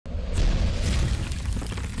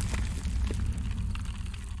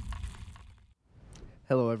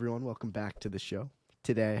Hello, everyone. Welcome back to the show.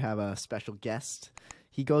 Today I have a special guest.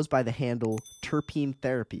 He goes by the handle Terpene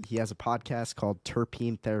Therapy. He has a podcast called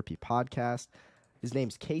Terpene Therapy Podcast. His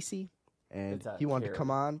name's Casey, and he wanted to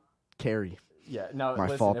come on. Carrie. Yeah, no,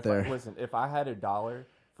 My fault there. If I had $1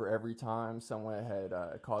 for every time someone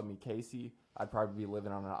had called me Casey, I'd probably be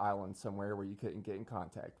living on an island somewhere where you couldn't get in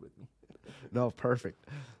contact with me. No, perfect.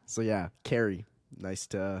 So yeah, Carrie, nice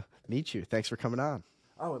to meet you. Thanks for coming on.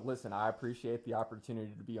 Oh, listen, I appreciate the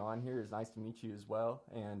opportunity to be on here. It's nice to meet you as well.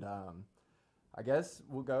 And I guess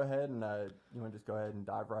we'll go ahead and you want to just go ahead and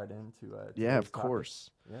dive right into yeah, of topic?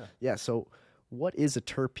 course. Yeah. So what is a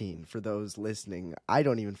terpene for those listening? I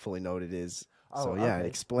don't even fully know what it is. So yeah, okay.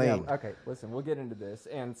 explain. Yeah, okay, listen, we'll get into this.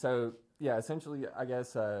 And so yeah, essentially, I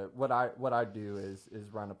guess what I do is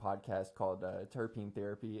run a podcast called Terpene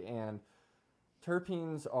Therapy, and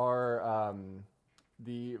terpenes are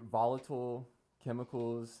the volatile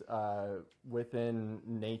chemicals within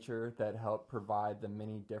nature that help provide the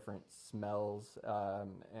many different smells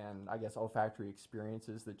and I guess olfactory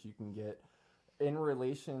experiences that you can get in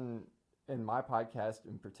relation. In my podcast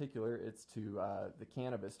in particular, it's to the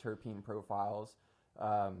cannabis terpene profiles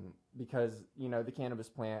because, you know, the cannabis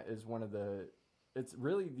plant is it's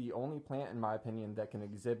really the only plant, in my opinion, that can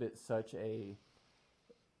exhibit such a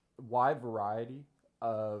wide variety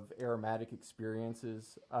of aromatic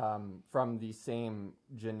experiences from the same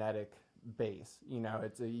genetic base. You know,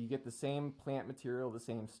 you get the same plant material, the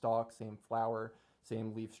same stalk, same flower,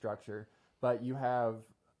 same leaf structure, but you have,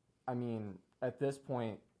 I mean, at this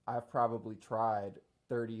point, I've probably tried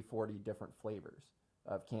 30, 40 different flavors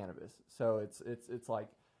of cannabis. So it's like,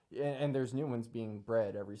 and there's new ones being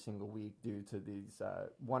bred every single week due to these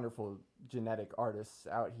wonderful genetic artists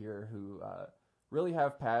out here who really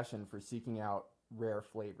have passion for seeking out rare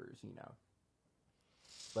flavors, you know.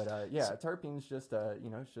 But yeah, terpene's just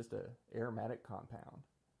it's just a aromatic compound.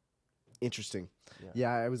 Interesting. Yeah,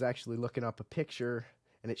 I was actually looking up a picture,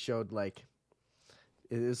 and it showed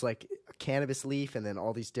it was like a cannabis leaf and then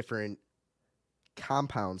all these different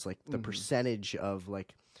compounds, like the percentage of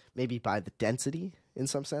maybe by the density in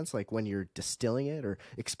some sense, like when you're distilling it, or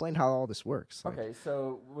explain how all this works. Okay,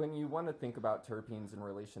 so when you want to think about terpenes in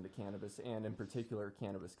relation to cannabis and in particular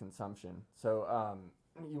cannabis consumption, so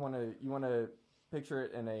you want to picture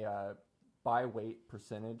it in a by weight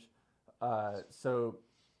percentage. So,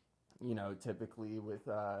 you know, typically with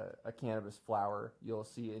a cannabis flower, you'll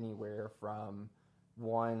see anywhere from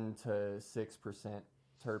 1 to 6%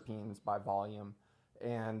 terpenes by volume,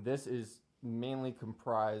 and this is mainly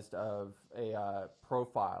comprised of a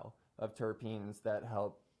profile of terpenes that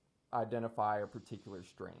help identify a particular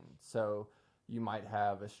strain. So you might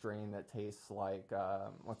have a strain that tastes like,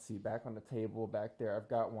 let's see, back on the table back there, I've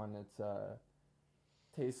got one that's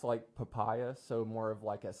tastes like papaya, so more of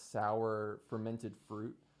like a sour fermented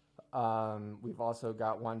fruit. We've also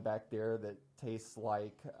got one back there that tastes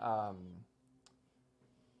like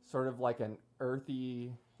sort of like an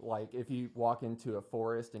earthy, like if you walk into a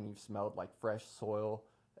forest and you've smelled like fresh soil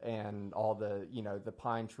and all the, you know, the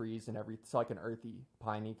pine trees and everything, it's like an earthy,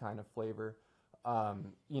 piney kind of flavor.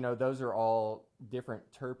 You know, those are all different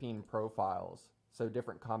terpene profiles, so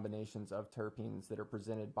different combinations of terpenes that are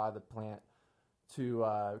presented by the plant to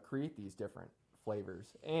create these different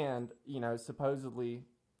flavors. And, you know, supposedly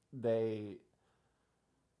they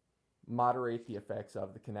moderate the effects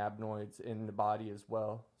of the cannabinoids in the body as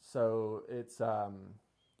well. So it's,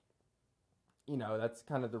 you know, that's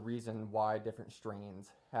kind of the reason why different strains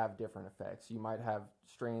have different effects. You might have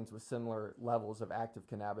strains with similar levels of active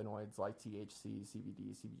cannabinoids like THC,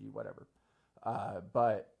 CBD, CBG, whatever.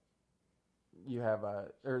 But you have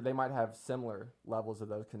or they might have similar levels of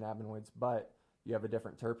those cannabinoids, but you have a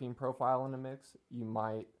different terpene profile in the mix. You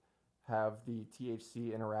might have the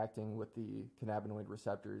THC interacting with the cannabinoid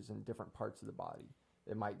receptors in different parts of the body.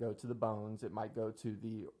 It might go to the bones. It might go to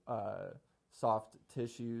the soft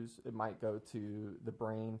tissues. It might go to the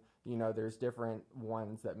brain. You know, there's different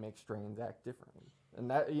ones that make strains act differently. And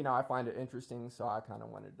that, you know, I find it interesting, so I kind of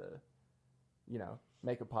wanted to, you know,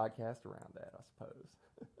 make a podcast around that, I suppose.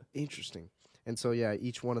 Interesting. And so, yeah,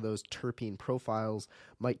 each one of those terpene profiles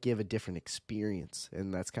might give a different experience,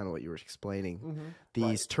 and that's kind of what you were explaining. Mm-hmm.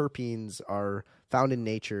 These terpenes are found in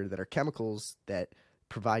nature that are chemicals that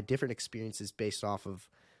provide different experiences based off of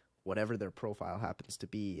whatever their profile happens to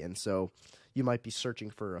be. And so you might be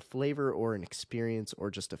searching for a flavor or an experience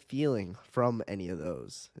or just a feeling from any of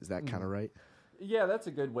those. Is that kind of right? Yeah, that's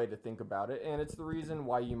a good way to think about it. And it's the reason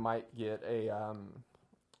why you might get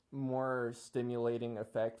more stimulating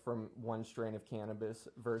effect from one strain of cannabis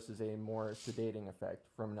versus a more sedating effect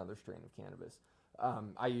from another strain of cannabis.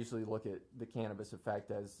 I usually look at the cannabis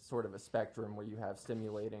effect as sort of a spectrum where you have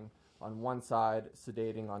stimulating on one side,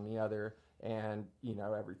 sedating on the other, and, you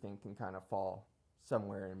know, everything can kind of fall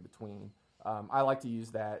somewhere in between. I like to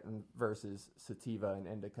use that versus sativa and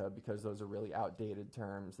indica because those are really outdated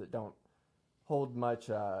terms that don't hold much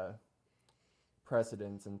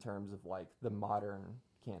precedence in terms of like the modern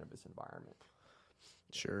cannabis environment.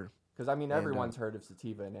 Sure. Because I mean, everyone's heard of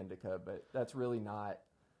sativa and indica, but that's really not,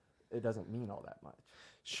 it doesn't mean all that much.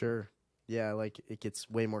 Sure. Yeah, like it gets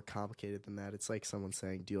way more complicated than that. It's like someone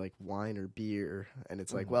saying, do you like wine or beer? And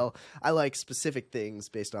it's like, well, I like specific things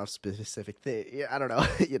based off specific things. Yeah, I don't know.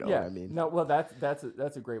 You know what I mean? No, well, that's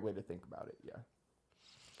a great way to think about it. Yeah.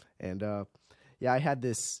 And yeah, I had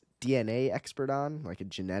this DNA expert on, like a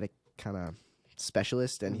genetic kind of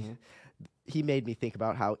specialist, and he made me think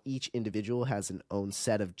about how each individual has an own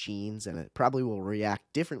set of genes, and it probably will react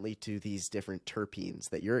differently to these different terpenes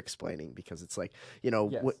that you're explaining, because it's like, you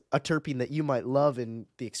know, a terpene that you might love and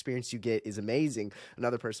the experience you get is amazing.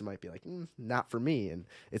 Another person might be like, not for me. And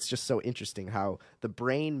it's just so interesting how the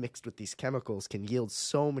brain mixed with these chemicals can yield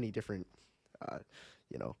so many different,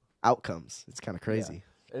 you know, outcomes. It's kind of crazy.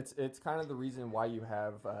 Yeah. It's kind of the reason why you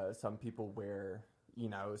have some people where, you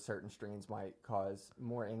know, certain strains might cause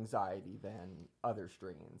more anxiety than other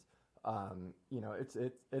strains. You know,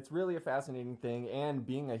 it's really a fascinating thing, and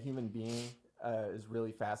being a human being is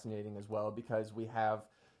really fascinating as well, because we have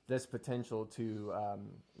this potential to,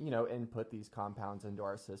 you know, input these compounds into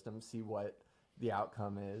our system, see what the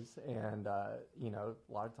outcome is, and you know,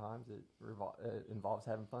 a lot of times it involves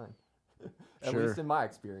having fun. At least in my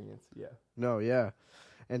experience, yeah. No, yeah.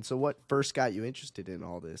 And so what first got you interested in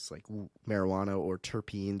all this, like marijuana or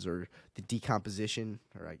terpenes or the decomposition,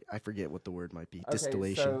 or I forget what the word might be,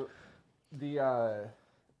 distillation? So the,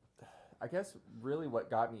 I guess really what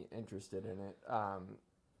got me interested in it,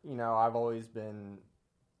 you know, I've always been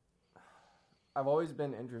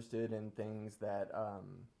interested in things that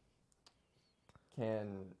can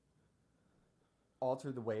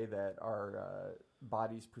alter the way that our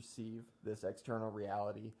bodies perceive this external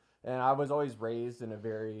reality. And I was always raised in a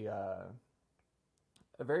very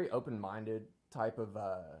open-minded type of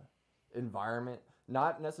environment,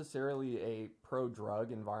 not necessarily a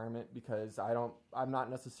pro-drug environment, because I'm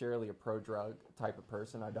not necessarily a pro-drug type of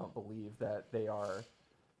person. I don't believe that they are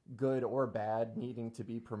good or bad, needing to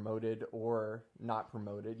be promoted or not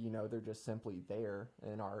promoted. You know, they're just simply there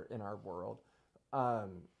in our world.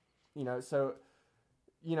 You know, so,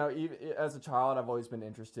 you know, as a child, I've always been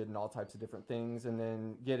interested in all types of different things. And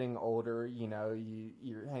then getting older, you know,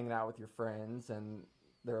 you're hanging out with your friends and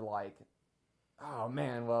they're like, oh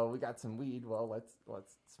man, well, we got some weed. Well, let's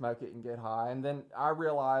smoke it and get high. And then I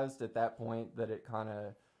realized at that point that it kind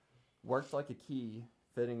of worked like a key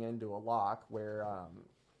fitting into a lock, where,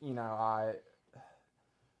 you know, I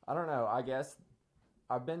don't know, I guess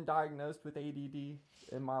I've been diagnosed with ADD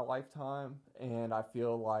in my lifetime, and I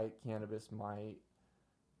feel like cannabis might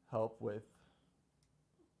help with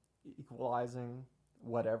equalizing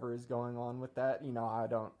whatever is going on with that. You know,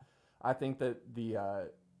 I think that the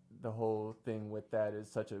whole thing with that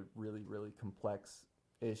is such a really, really complex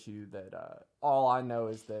issue that all I know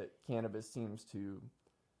is that cannabis seems to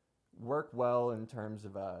work well in terms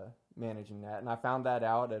of managing that. And I found that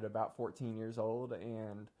out at about 14 years old,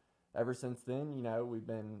 and ever since then, you know, we've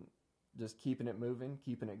been just keeping it moving,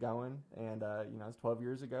 keeping it going. And, you know, it's 12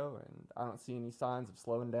 years ago, and I don't see any signs of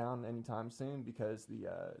slowing down anytime soon, because the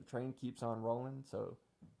train keeps on rolling, so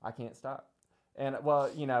I can't stop. And, well,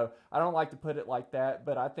 you know, I don't like to put it like that,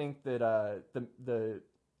 but I think that the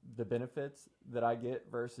benefits that I get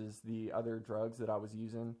versus the other drugs that I was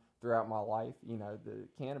using throughout my life, you know, the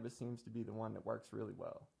cannabis seems to be the one that works really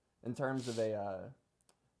well in terms of a,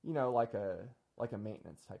 you know, like a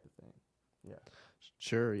maintenance type of thing. Yeah.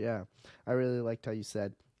 Sure, yeah. I really liked how you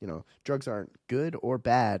said, you know, drugs aren't good or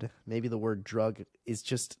bad. Maybe the word drug is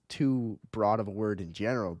just too broad of a word in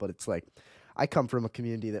general, but it's like, I come from a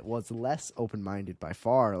community that was less open-minded by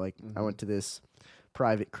far. Like, I went to this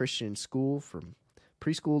private Christian school from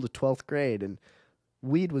preschool to 12th grade, and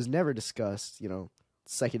weed was never discussed. You know,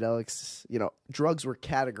 psychedelics, you know, drugs were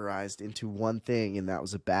categorized into one thing, and that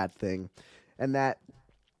was a bad thing. And that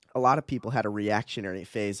a lot of people had a reactionary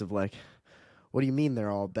phase of like, what do you mean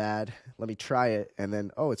they're all bad? Let me try it. And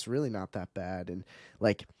then, oh, it's really not that bad. And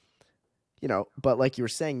like, you know, but like you were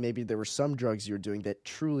saying, maybe there were some drugs you were doing that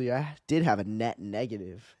truly did have a net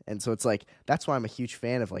negative. And so it's like, that's why I'm a huge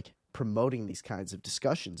fan of like promoting these kinds of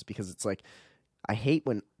discussions, because it's like, I hate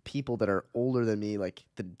when people that are older than me, like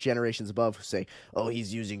the generations above, who say, "Oh,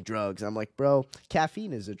 he's using drugs." I'm like, bro,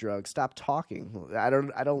 caffeine is a drug. Stop talking. I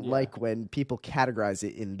don't like when people categorize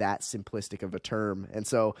it in that simplistic of a term. And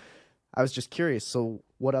so I was just curious. So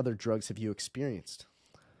what other drugs have you experienced?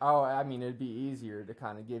 Oh, I mean, it'd be easier to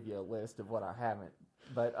kind of give you a list of what I haven't.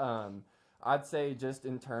 But I'd say just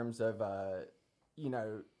in terms of, you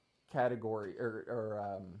know, category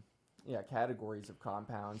categories of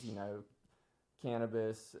compounds, you know,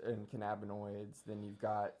 cannabis and cannabinoids. Then you've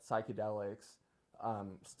got psychedelics,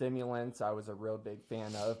 stimulants. I was a real big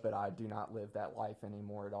fan of, but I do not live that life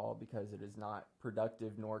anymore at all because it is not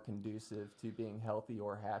productive nor conducive to being healthy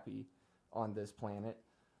or happy on this planet.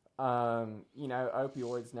 You know,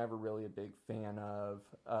 opioids, never really a big fan of,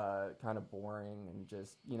 kind of boring and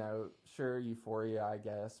just, you know, sure, euphoria, I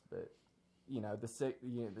guess, but you know, the sick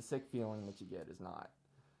feeling that you get is not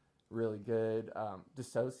really good.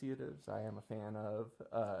 Dissociatives, I am a fan of.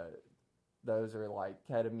 Those are like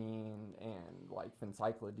ketamine and like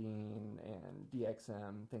phencyclidine and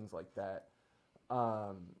DXM, things like that.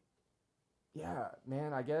 Yeah,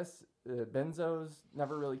 man, I guess benzos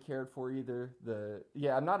never really cared for either.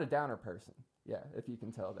 I'm not a downer person. Yeah, if you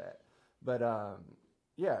can tell that. But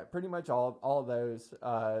yeah, pretty much all of those.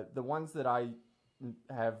 The ones that I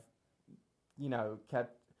have, you know,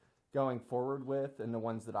 kept going forward with, and the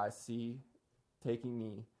ones that I see taking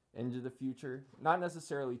me into the future, not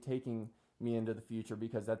necessarily taking me into the future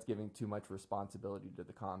because that's giving too much responsibility to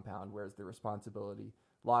the compound, whereas the responsibility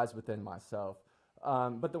lies within myself.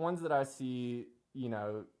 But the ones that I see, you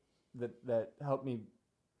know, that help me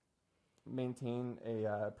maintain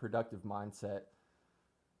a productive mindset,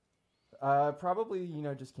 probably, you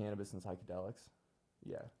know, just cannabis and psychedelics.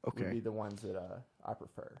 Yeah, Okay. would be the ones that I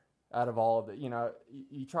prefer. Out of all of it, you know,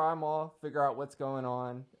 you try them all, figure out what's going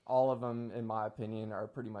on. All of them, in my opinion, are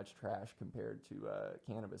pretty much trash compared to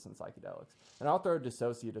cannabis and psychedelics. And I'll throw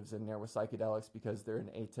dissociatives in there with psychedelics because they're an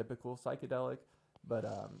atypical psychedelic. But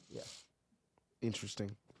yeah.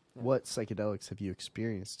 Interesting. Yeah. What psychedelics have you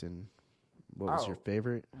experienced, and what was your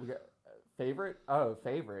favorite? Favorite? Oh,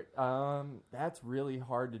 favorite. That's really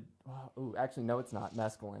hard to. Oh, actually, no, it's not.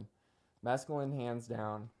 Mescaline. Mescaline, hands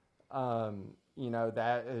down. You know,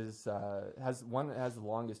 that is has the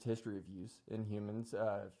longest history of use in humans,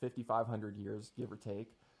 5,500 years, give or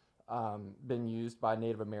take. Been used by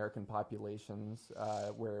Native American populations,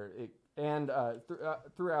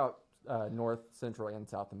 throughout North, Central, and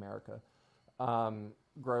South America.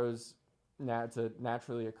 Grows. It's a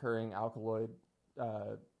naturally occurring alkaloid.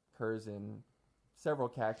 Occurs in several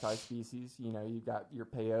cacti species. You know, you've got your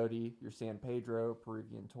peyote, your San Pedro,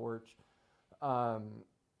 Peruvian torch.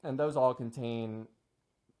 And those all contain,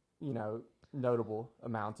 you know, notable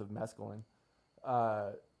amounts of mescaline.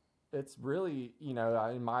 It's really, you know,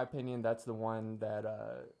 in my opinion, that's the one that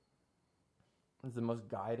is the most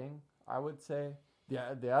guiding, I would say.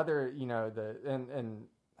 The other, you know, the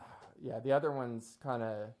other ones kind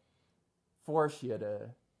of force you to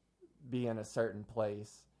be in a certain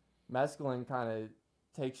place. Mescaline kind of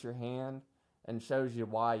takes your hand and shows you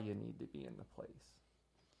why you need to be in the place.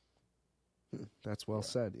 That's well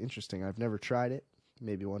said. Interesting. I've never tried it.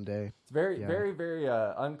 Maybe one day. It's very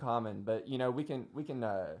uncommon, but you know, we can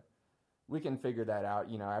figure that out,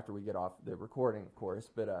 you know, after we get off the recording, of course.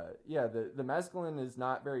 But the mescaline is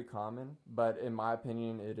not very common, but in my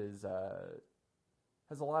opinion, it is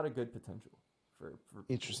has a lot of good potential for people.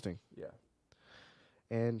 Interesting. Yeah.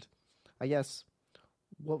 And I guess,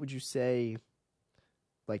 what would you say?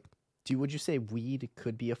 Like, would you say weed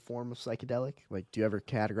could be a form of psychedelic? Like, do you ever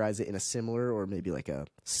categorize it in a similar or maybe like a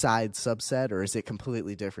side subset, or is it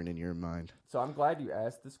completely different in your mind? So I'm glad you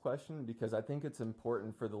asked this question because I think it's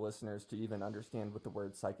important for the listeners to even understand what the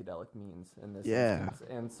word psychedelic means in this instance.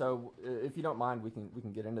 And so, if you don't mind, we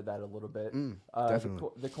can get into that a little bit. Definitely.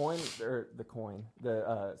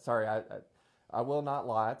 I will not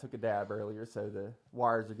lie. I took a dab earlier, so the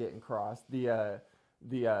wires are getting crossed. The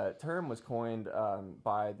term was coined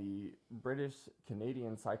by the British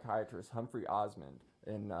Canadian psychiatrist Humphrey Osmond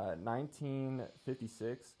in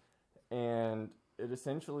 1956, and it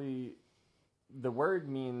essentially, the word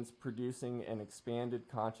means producing an expanded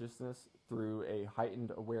consciousness through a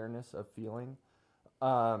heightened awareness of feeling,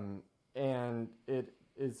 and it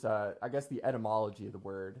is, I guess the etymology of the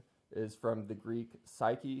word is from the Greek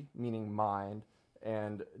psyche, meaning mind,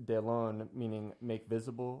 and delon, meaning make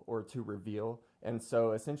visible or to reveal. And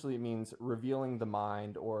so essentially it means revealing the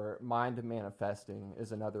mind, or mind manifesting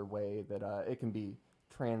is another way that it can be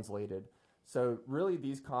translated. So really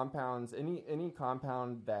these compounds, any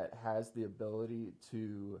compound that has the ability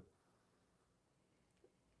to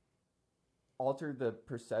alter the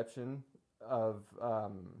perception of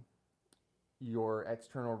your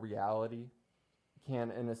external reality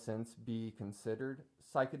can, in a sense, be considered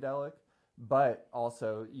psychedelic, but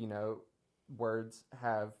also, words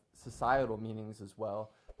have societal meanings as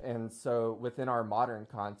well. And so within our modern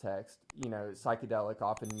context, psychedelic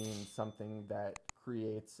often means something that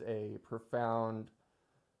creates a profound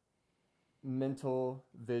mental,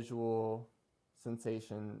 visual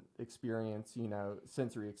sensation experience,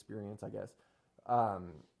 sensory experience, I guess.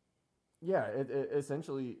 It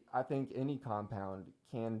essentially, I think any compound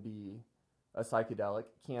can be a psychedelic.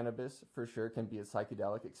 Cannabis, for sure, can be a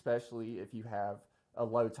psychedelic, especially if you have a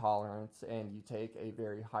low tolerance and you take a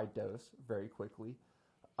very high dose very quickly.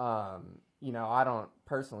 I don't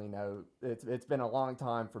personally know. It's been a long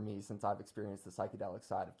time for me since I've experienced the psychedelic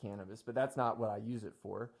side of cannabis, but that's not what I use it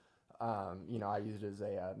for. I use it as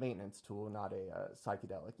a maintenance tool, not a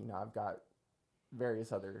psychedelic. I've got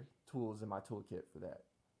various other tools in my toolkit for that.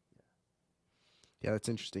 Yeah, that's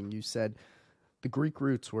interesting. You said the Greek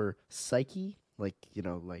roots were psyche, like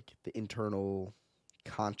the internal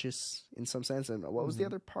conscious in some sense. And what was the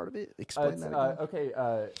other part of it? Explain that again. Okay,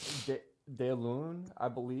 Delun, I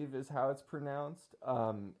believe, is how it's pronounced.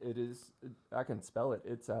 It is. I can spell it.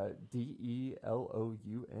 It's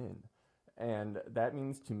Deloun, and that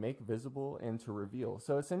means to make visible and to reveal.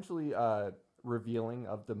 So essentially, revealing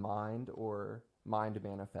of the mind or mind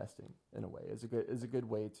manifesting in a way is a good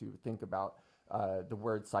way to think about the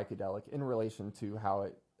word psychedelic in relation to how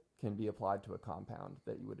it can be applied to a compound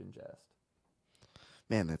that you would ingest.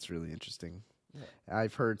 Man, that's really interesting. Yeah.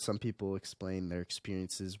 I've heard some people explain their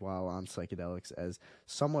experiences while on psychedelics as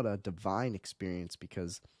somewhat a divine experience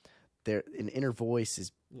because an inner voice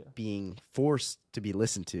is being forced to be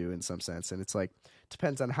listened to in some sense. And it's like,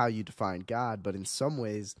 depends on how you define God, but in some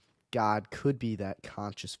ways, God could be that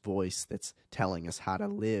conscious voice that's telling us how to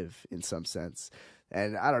live in some sense.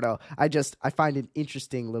 And I don't know. I find an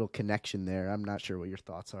interesting little connection there. I'm not sure what your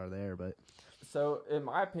thoughts are there, but. So in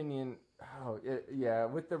my opinion,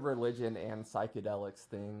 with the religion and psychedelics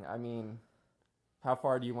thing, I mean, how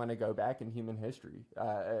far do you want to go back in human history?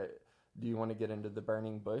 Do you want to get into the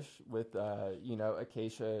burning bush with,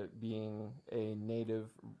 acacia being a native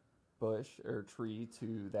bush or tree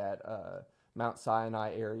to that Mount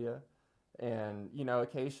Sinai area? And,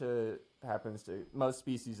 acacia most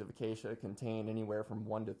species of acacia contain anywhere from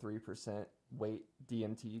 1% to 3% weight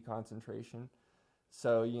DMT concentration.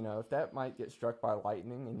 So, if that might get struck by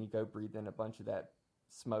lightning and you go breathe in a bunch of that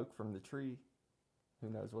smoke from the tree, who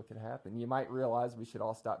knows what could happen? You might realize we should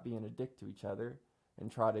all stop being a dick to each other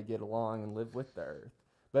and try to get along and live with the earth.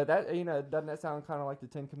 But that, doesn't that sound kind of like the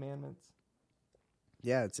Ten Commandments?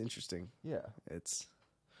 Yeah, it's interesting. Yeah.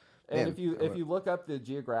 And if you look up the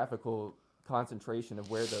geographical concentration of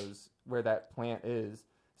where that plant is,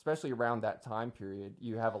 especially around that time period,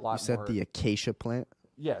 you have a lot more. You said the acacia plant?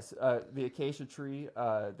 Yes, the acacia tree.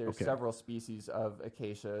 There's several species of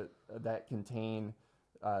acacia that contain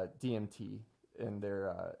DMT in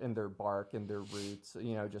their bark and their roots.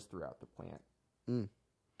 Just throughout the plant. Mm.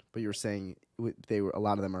 But you were saying a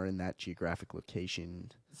lot of them are in that geographic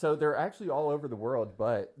location. So they're actually all over the world,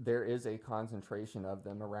 but there is a concentration of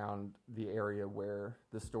them around the area where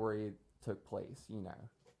the story took place.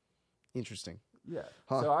 Interesting. Yeah.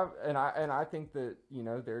 Huh. So I think that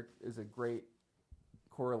there is a great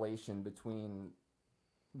correlation between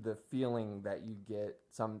the feeling that you get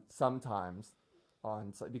sometimes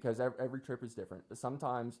because every trip is different, but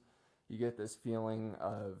sometimes you get this feeling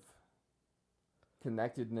of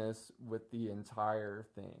connectedness with the entire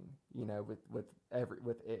thing,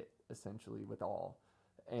 with it essentially, with all.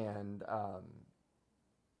 And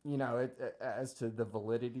as to the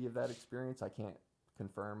validity of that experience, I can't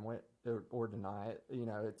confirm it or deny it.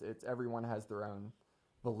 It's everyone has their own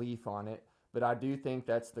belief on it. But I do think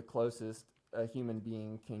that's the closest a human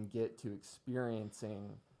being can get to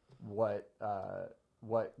experiencing what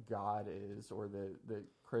God is, or the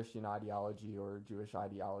Christian ideology or Jewish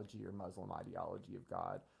ideology or Muslim ideology of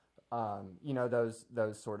God.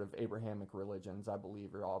 Those sort of Abrahamic religions, I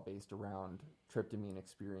believe, are all based around tryptamine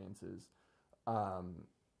experiences. I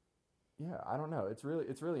don't know. It's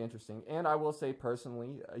really interesting. And I will say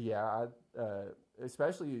personally,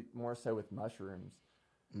 especially more so with mushrooms.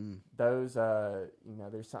 Those,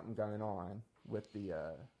 there's something going on with the,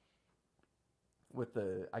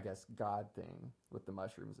 I guess, God thing with the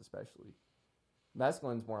mushrooms, especially.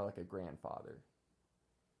 Mescaline's more like a grandfather.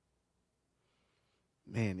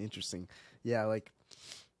 Man, interesting. Yeah, like,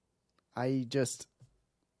 the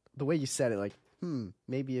way you said it, like,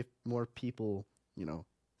 maybe if more people,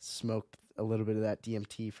 smoked a little bit of that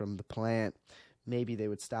DMT from the plant, maybe they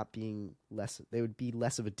would stop being they would be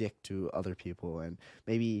less of a dick to other people, and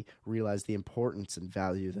maybe realize the importance and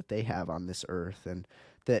value that they have on this earth, and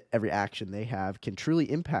that every action they have can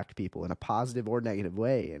truly impact people in a positive or negative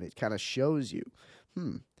way. And it kind of shows you,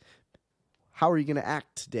 how are you going to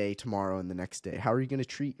act today, tomorrow, and the next day? How are you going to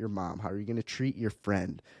treat your mom? How are you going to treat your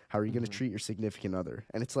friend? How are you going to treat your significant other?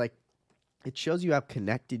 And it's like, it shows you how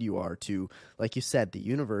connected you are to, like you said, the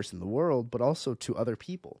universe and the world, but also to other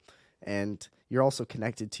people. And you're also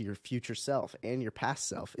connected to your future self and your past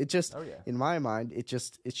self. It just, in my mind,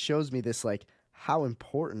 it shows me this, like, how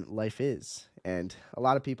important life is. And a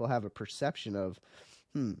lot of people have a perception of,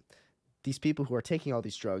 these people who are taking all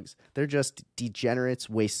these drugs, they're just degenerates,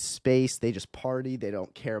 waste space, they just party, they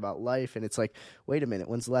don't care about life. And it's like, wait a minute,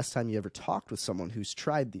 when's the last time you ever talked with someone who's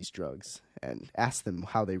tried these drugs and asked them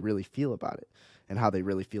how they really feel about it and how they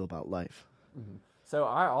really feel about life? Mm-hmm. So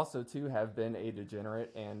I also, too, have been a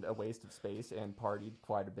degenerate and a waste of space and partied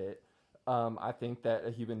quite a bit. I think that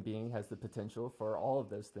a human being has the potential for all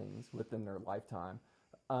of those things within their lifetime.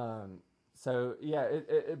 So yeah,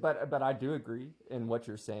 but I do agree in what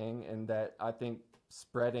you're saying, and that I think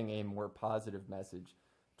spreading a more positive message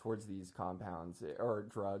towards these compounds or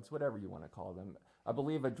drugs, whatever you want to call them. I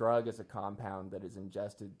believe a drug is a compound that is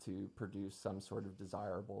ingested to produce some sort of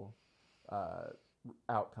desirable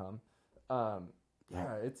outcome. I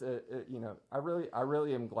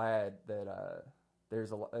really am glad that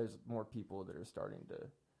there's more people that are starting to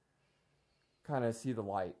kind of see the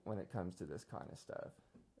light when it comes to this kind of stuff.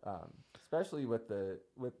 Especially with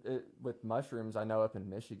mushrooms, I know up in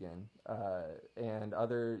Michigan and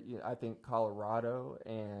other, I think Colorado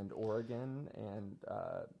and Oregon and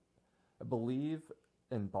I believe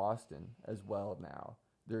in Boston as well now.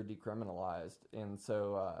 They're decriminalized, and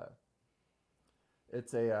so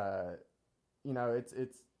it's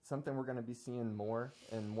something we're going to be seeing more,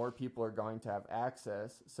 and more people are going to have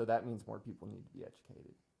access. So that means more people need to be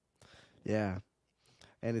educated. Yeah,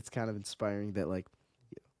 and it's kind of inspiring that, like,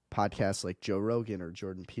 podcasts like Joe Rogan or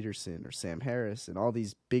Jordan Peterson or Sam Harris and all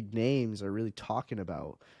these big names are really talking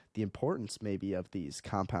about the importance maybe of these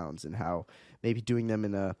compounds, and how maybe doing them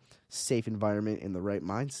in a safe environment in the right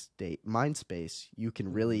mind space, you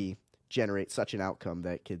can really generate such an outcome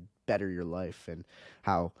that could better your life. And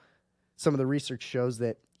how some of the research shows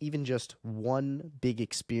that even just one big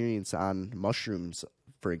experience on mushrooms,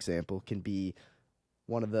 for example, can be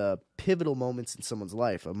one of the pivotal moments in someone's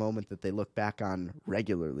life, a moment that they look back on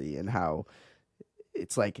regularly, and how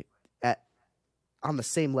it's like on the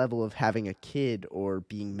same level of having a kid or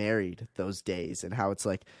being married those days, and how it's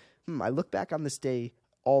like, I look back on this day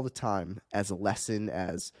all the time as a lesson,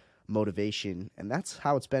 as motivation, and that's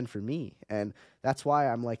how it's been for me. And that's why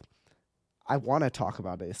I'm like, I want to talk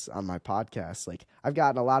about this on my podcast. Like, I've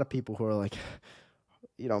gotten a lot of people who are like,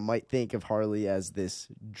 might think of Harley as this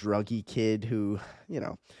druggy kid who,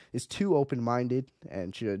 is too open-minded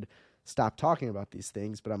and should stop talking about these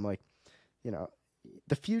things. But I'm like,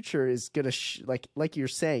 the future is going to, like you're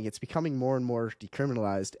saying, it's becoming more and more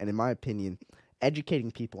decriminalized. And in my opinion,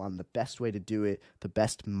 educating people on the best way to do it, the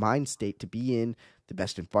best mind state to be in, the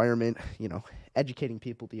best environment, educating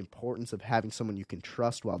people the importance of having someone you can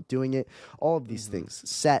trust while doing it, all of these things,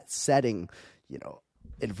 setting,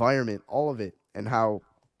 environment, all of it, and how,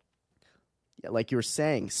 like you were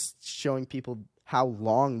saying, showing people how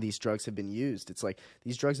long these drugs have been used. It's like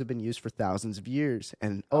these drugs have been used for thousands of years,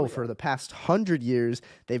 and for the past 100 years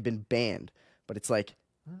they've been banned. But it's like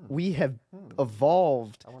we have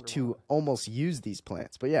evolved to almost use these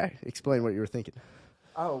plants. But yeah, explain what you were thinking.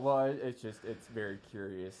 Oh, well, it's very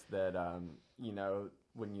curious that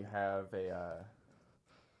when you have a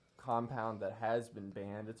compound that has been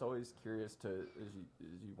banned, it's always curious as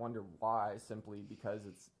you wonder why, simply because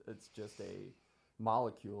it's just a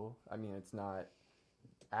molecule. I mean, it's not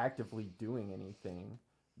actively doing anything,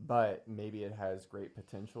 but maybe it has great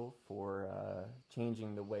potential for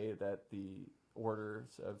changing the way that the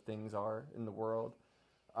orders of things are in the world.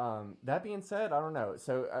 That being said, I don't know.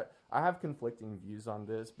 So I have conflicting views on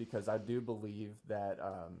this, because I do believe that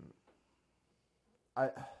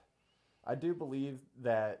I do believe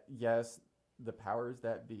that, yes, the powers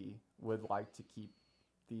that be would like to keep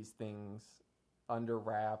these things under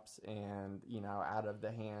wraps and, out of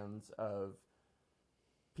the hands of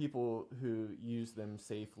people who use them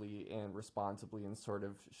safely and responsibly, and sort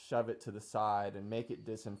of shove it to the side and make it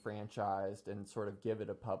disenfranchised and sort of give it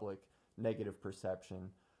a public negative perception.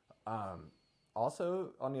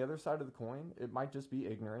 Also, on the other side of the coin, it might just be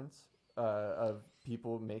ignorance of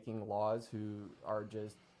people making laws who are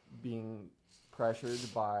just being pressured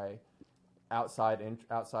by outside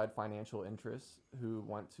financial interests who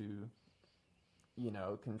want to,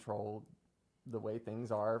 control the way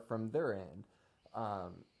things are from their end.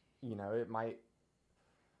 You know, it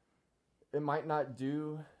might not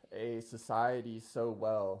do a society so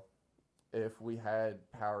well if we had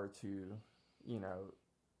power to, you know,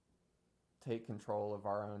 take control of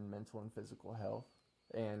our own mental and physical health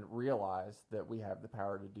and realize that we have the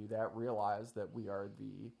power to do that, realize that we are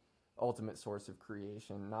the ultimate source of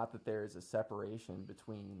creation, not that there is a separation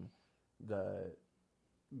between the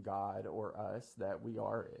God or us, that we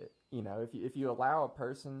are it. You know, if you allow a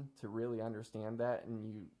person to really understand that, and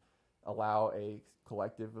you allow a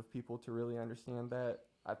collective of people to really understand that,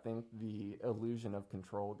 I think the illusion of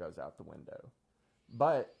control goes out the window.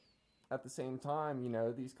 But at the same time, you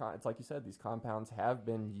know, it's like you said, these compounds have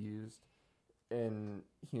been used in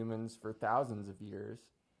humans for thousands of years.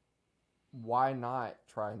 Why not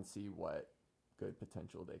try and see what good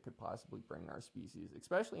potential they could possibly bring our species,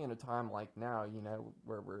 especially in a time like now, you know,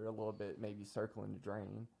 where we're a little bit maybe circling the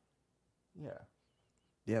drain.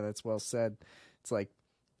 Yeah, that's well said. It's like,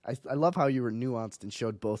 I love how you were nuanced and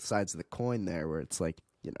showed both sides of the coin there, where it's like,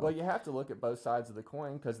 you know. Well, you have to look at both sides of the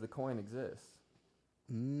coin because the coin exists.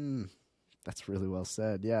 That's really well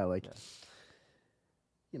said. Yeah, like,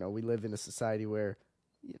 you know, we live in a society where,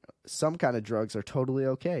 you know, some kind of drugs are totally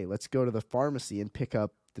okay. Let's go to the pharmacy and pick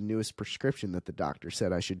up the newest prescription that the doctor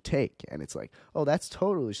said I should take. And it's like, oh, that's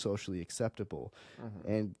totally socially acceptable.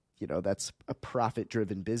 And, you know, that's a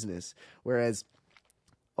profit-driven business. Whereas,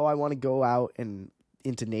 oh, I want to go out and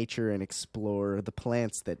into nature and explore the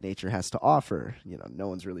plants that nature has to offer. You know, no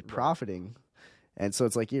one's really profiting. And so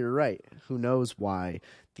it's like, you're right. Who knows why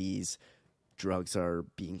these drugs are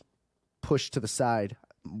being pushed to the side?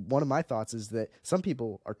 One of my thoughts is that some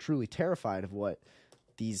people are truly terrified of what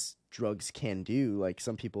these drugs can do. Like,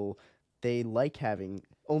 some people, they like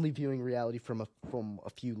only viewing reality from a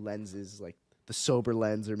few lenses, like the sober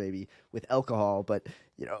lens or maybe with alcohol, but,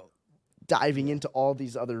 you know, diving into all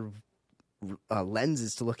these other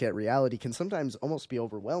lenses to look at reality can sometimes almost be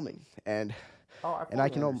overwhelming. And I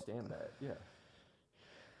can understand that.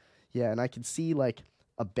 Yeah, and I can see like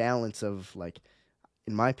a balance of, like,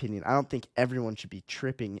 in my opinion, I don't think everyone should be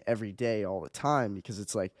tripping every day all the time, because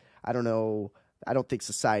it's like, I don't think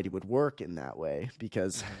society would work in that way,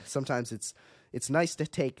 because sometimes it's nice to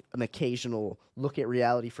take an occasional look at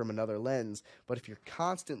reality from another lens, but if you're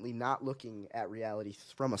constantly not looking at reality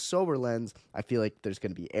from a sober lens, I feel like there's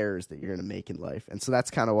going to be errors that you're going to make in life. And so that's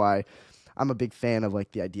kind of why I'm a big fan of,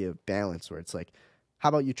 like, the idea of balance, where it's like, how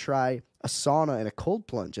about you try a sauna and a cold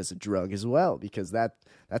plunge as a drug as well? Because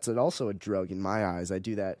that's also a drug in my eyes. I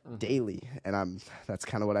do that daily, and that's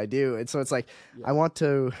kind of what I do. And so it's like, I want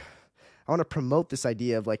to promote this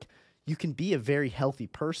idea of, like, you can be a very healthy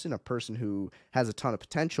person, a person who has a ton of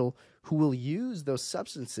potential, who will use those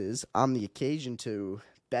substances on the occasion to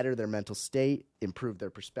better their mental state, improve their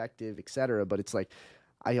perspective, etc. But it's like,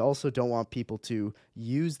 I also don't want people to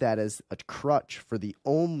use that as a crutch for the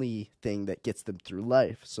only thing that gets them through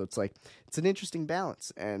life. So it's like, it's an interesting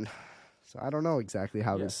balance. And so I don't know exactly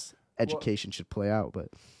how this education should play out, but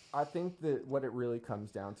I think that what it really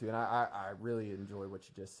comes down to, and I really enjoy what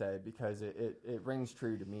you just said, because it rings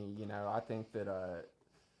true to me. You know, I think that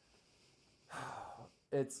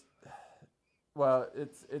it's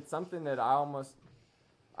something that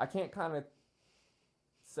I can't kind of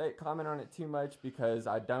comment on it too much, because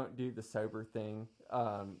I don't do the sober thing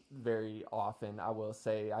very often. I will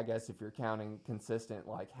say, I guess, if you're counting consistent,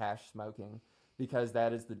 like, hash smoking, because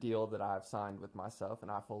that is the deal that I've signed with myself,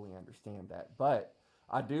 and I fully understand that. But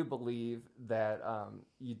I do believe that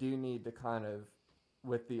you do need to kind of,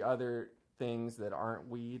 with the other things that aren't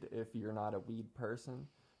weed, if you're not a weed person,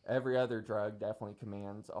 every other drug definitely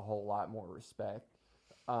commands a whole lot more respect.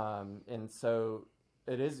 And so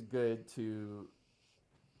it is good to,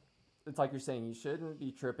 it's like you're saying, you shouldn't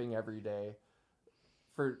be tripping every day.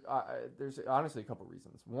 There's honestly a couple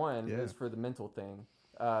reasons. One is for the mental thing,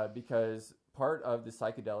 because part of the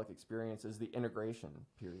psychedelic experience is the integration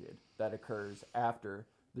period that occurs after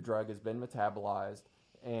the drug has been metabolized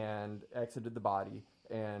and exited the body,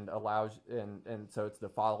 and and so it's the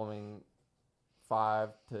following 5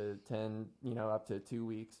 to 10, you know, up to 2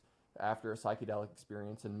 weeks after a psychedelic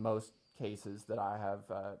experience, in most cases that I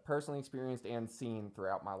have personally experienced and seen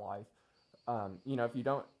throughout my life. You know, if you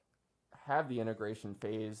don't have the integration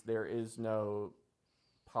phase, there is no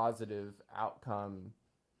positive outcome.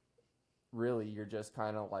 Really, you're just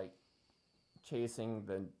kind of like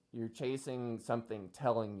you're chasing something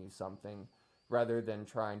telling you something, rather than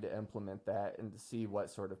trying to implement that and to see what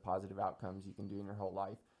sort of positive outcomes you can do in your whole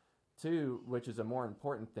life. 2, which is a more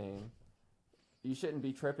important thing, you shouldn't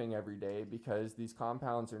be tripping every day, because these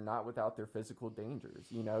compounds are not without their physical dangers.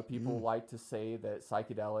 You know, people like to say that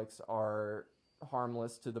psychedelics are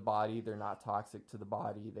harmless to the body. They're not toxic to the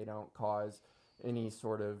body. They don't cause any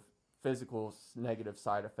sort of physical negative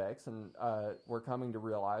side effects. And we're coming to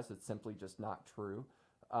realize it's simply just not true.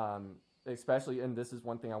 Especially, and this is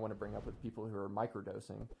one thing I want to bring up with people who are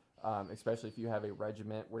microdosing, especially if you have a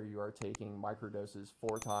regimen where you are taking microdoses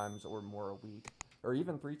 4 times or more a week, or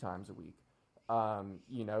even 3 times a week.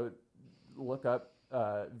 You know, look up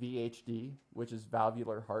VHD, which is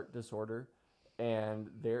valvular heart disorder, and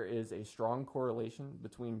there is a strong correlation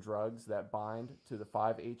between drugs that bind to the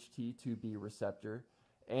 5-HT2B receptor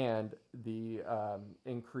and the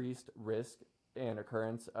increased risk and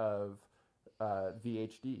occurrence of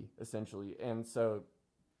VHD, essentially. And so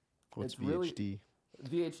what's it's VHD?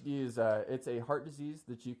 VHD is it's a heart disease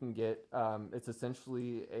that you can get. It's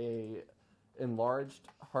essentially a enlarged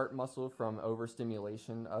heart muscle from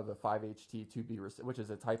overstimulation of a 5-HT2B receptor, which is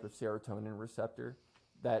a type of serotonin receptor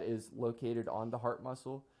that is located on the heart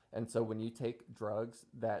muscle. And so when you take drugs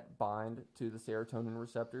that bind to the serotonin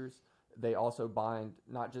receptors, they also bind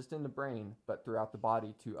not just in the brain, but throughout the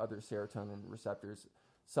body to other serotonin receptors.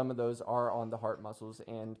 Some of those are on the heart muscles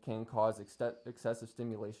and can cause excessive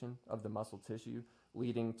stimulation of the muscle tissue,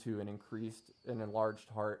 leading to an enlarged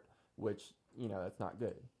heart, which, you know, that's not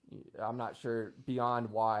good. I'm not sure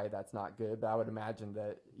beyond why that's not good, but I would imagine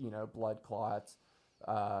that, you know, blood clots,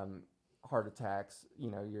 heart attacks,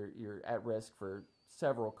 you know, you're at risk for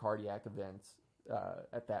several cardiac events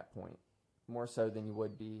at that point, more so than you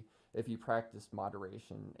would be if you practiced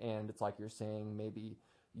moderation. And it's like you're saying, maybe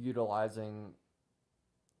utilizing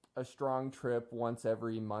a strong trip once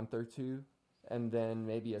every month or 2, and then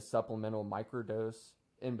maybe a supplemental microdose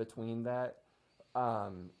in between that.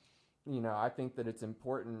 You know, I think that it's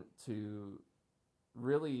important to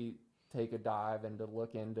really take a dive and to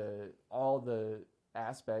look into all the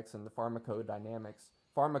aspects and the pharmacodynamics.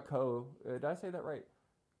 Did I say that right?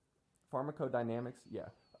 Pharmacodynamics, yeah,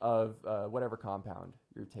 of whatever compound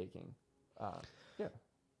you're taking. Yeah,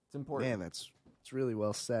 it's important. Man, it's really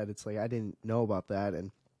well said. It's like I didn't know about that,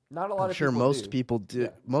 and not a lot I'm of sure people most do. people do. Yeah.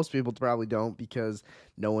 Most people probably don't, because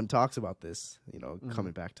no one talks about this. You know, Mm-hmm.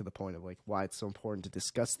 coming back to the point of like why it's so important to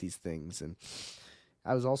discuss these things. And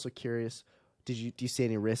I was also curious, do you see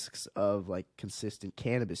any risks of like consistent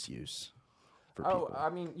cannabis use for people? I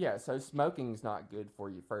mean, yeah, so smoking's not good for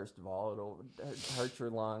you, first of all. It'll hurt your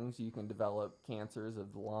lungs. You can develop cancers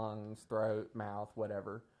of the lungs, throat, mouth,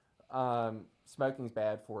 whatever. Smoking's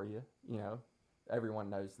bad for you, you know. Everyone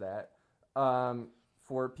knows that.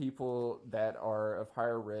 For people that are of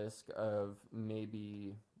higher risk of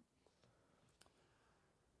maybe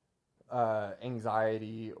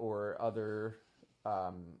anxiety or other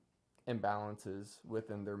imbalances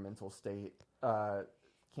within their mental state,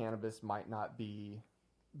 cannabis might not be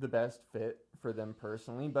the best fit for them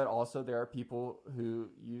personally, but also there are people who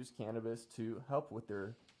use cannabis to help with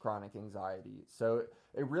their chronic anxiety. So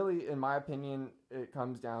it really, in my opinion, it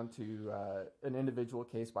comes down to an individual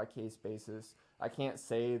case-by-case basis. I can't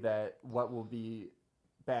say that what will be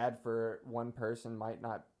bad for one person might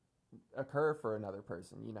not occur for another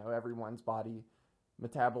person. You know, everyone's body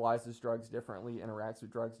metabolizes drugs differently, interacts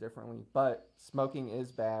with drugs differently, but smoking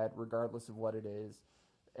is bad regardless of what it is.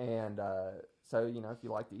 And so, you know, if you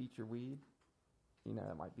like to eat your weed, you know,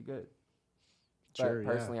 it might be good. Sure,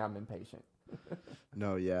 but personally, I'm impatient.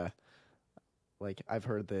 No, yeah. Like I've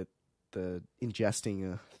heard that the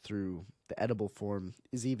ingesting through the edible form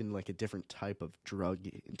is even like a different type of drug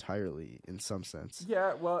entirely in some sense.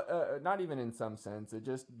 Yeah, well, not even in some sense. It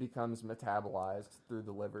just becomes metabolized through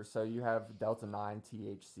the liver. So you have delta-9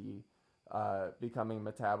 THC becoming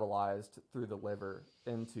metabolized through the liver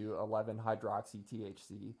into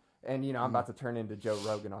 11-hydroxy-THC. And, you know, I'm about to turn into Joe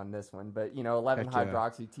Rogan on this one, but, you know,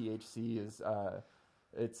 11-hydroxy-THC is,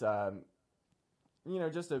 it's, you know,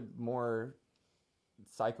 just a more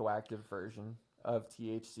psychoactive version of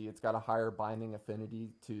THC. It's got a higher binding affinity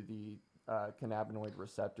to the cannabinoid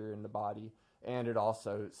receptor in the body, and it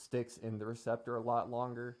also sticks in the receptor a lot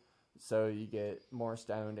longer, so you get more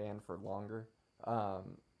stoned and for longer.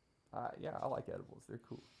 Yeah, I like edibles. They're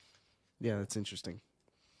cool. Yeah, that's interesting.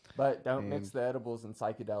 But don't mix the edibles and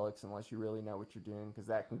psychedelics unless you really know what you're doing, because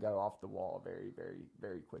that can go off the wall very, very,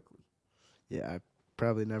 very quickly. Yeah, I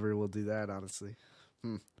probably never will do that, honestly.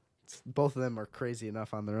 Both of them are crazy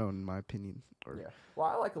enough on their own, in my opinion. Yeah. Well,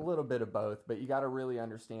 I like a little bit of both, but you got to really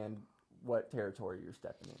understand what territory you're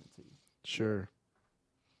stepping into. Sure.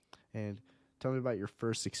 And tell me about your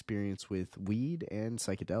first experience with weed and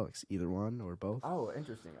psychedelics, either one or both. Oh,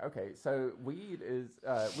 interesting. Okay, so weed is,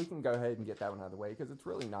 we can go ahead and get that one out of the way, because it's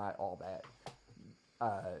really not all that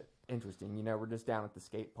interesting. You know, we're just down at the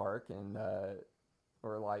skate park, and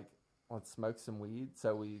we're like, let's smoke some weed.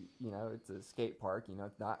 So we, it's a skate park,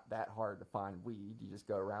 it's not that hard to find weed. You just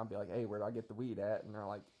go around and be like, hey, where do I get the weed at? And they're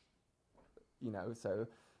like, so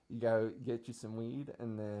you go get you some weed.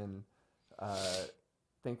 And then I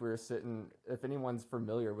think we were sitting, if anyone's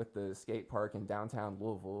familiar with the skate park in downtown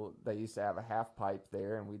Louisville, they used to have a half pipe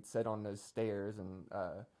there, and we'd sit on those stairs. And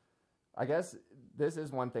I guess this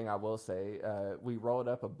is one thing I will say. We rolled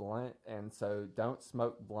up a blunt, and so don't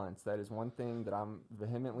smoke blunts. That is one thing that I'm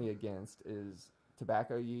vehemently against, is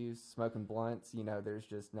tobacco use, smoking blunts. There's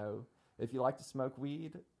just no, if you like to smoke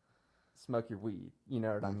weed, smoke your weed. You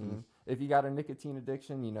know what I mean? If you got a nicotine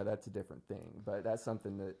addiction, that's a different thing. But that's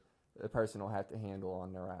something that a person will have to handle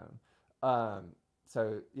on their own.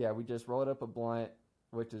 So, yeah, we just rolled up a blunt,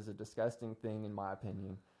 which is a disgusting thing in my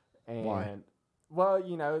opinion. And why? Well,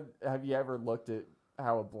 have you ever looked at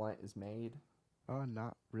how a blunt is made? Oh,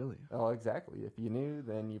 not really. Oh, exactly. If you knew,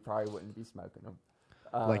 then you probably wouldn't be smoking them.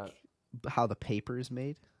 Like how the paper is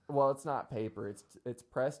made? Well, it's not paper. It's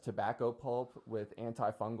pressed tobacco pulp with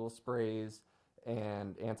antifungal sprays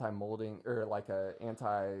and anti-molding, or like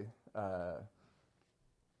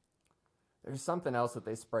there's something else that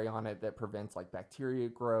they spray on it that prevents like bacteria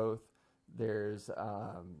growth. There's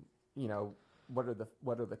what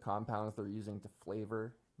are the compounds they're using to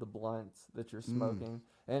flavor the blunts that you're smoking?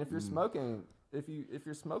 And if you're smoking, if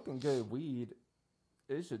you're smoking good weed,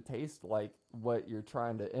 it should taste like what you're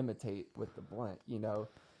trying to imitate with the blunt.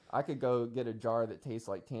 I could go get a jar that tastes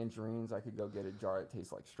like tangerines. I could go get a jar that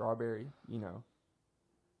tastes like strawberry.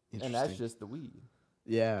 And that's just the weed.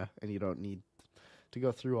 Yeah, and you don't need to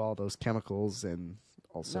go through all those chemicals and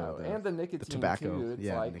also and the nicotine, the tobacco. too. It's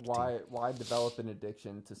like, why develop an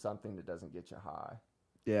addiction to something that doesn't get you high?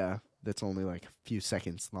 Yeah, that's only like a few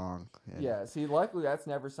seconds long. Yeah, see, luckily that's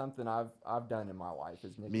never something I've done in my life,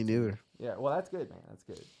 is nicotine. Me neither. Yeah, well, that's good, man. That's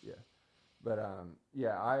good. Yeah. But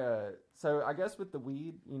so I guess with the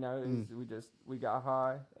weed, we got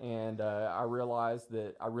high, and I realized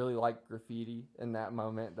that I really liked graffiti in that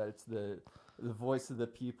moment, that it's the voice of the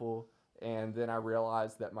people. And then I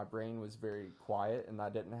realized that my brain was very quiet, and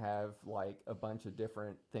I didn't have like a bunch of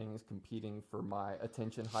different things competing for my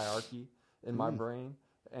attention hierarchy in my brain.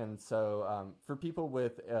 And so for people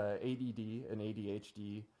with ADD and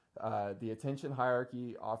ADHD, the attention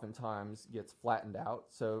hierarchy oftentimes gets flattened out.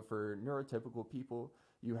 So for neurotypical people,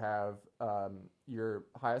 you have your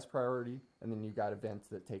highest priority, and then you've got events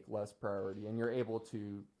that take less priority, and you're able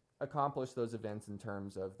to accomplish those events in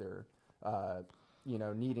terms of their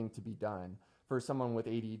needing to be done. For someone with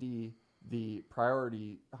ADD, the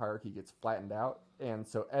priority hierarchy gets flattened out, and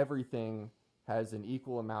so everything has an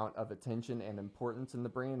equal amount of attention and importance in the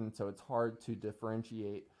brain, and so it's hard to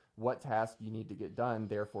differentiate what task you need to get done,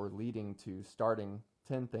 therefore leading to starting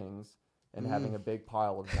 10 things and having a big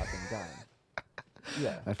pile of nothing done.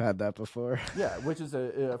 Yeah, I've had that before. Yeah, which is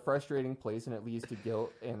a frustrating place, and it leads to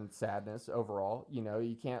guilt and sadness overall.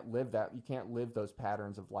 You can't live those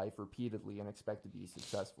patterns of life repeatedly and expect to be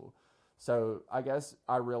successful. So I guess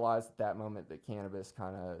I realized at that moment that cannabis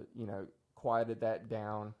kind of, quieted that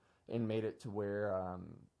down and made it to where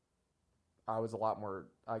I was a lot more,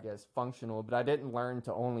 I guess, functional. But I didn't learn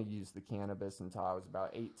to only use the cannabis until I was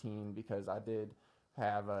about 18, because I did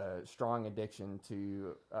have a strong addiction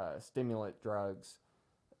to stimulant drugs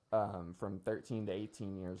from 13 to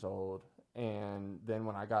 18 years old. And then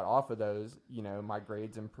when I got off of those, my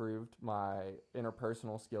grades improved, my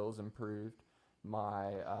interpersonal skills improved,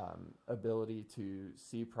 my ability to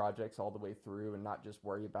see projects all the way through and not just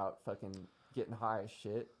worry about fucking getting high as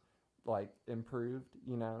shit, improved.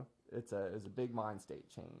 It's a big mind state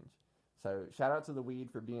change. So shout out to the weed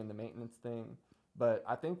for being the maintenance thing. But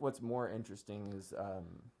I think what's more interesting is kind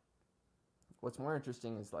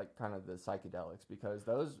of the psychedelics, because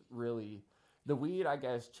those really, the weed, I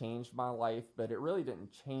guess, changed my life, but it really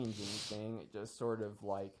didn't change anything. It just sort of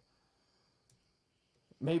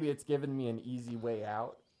maybe it's given me an easy way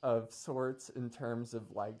out of sorts in terms of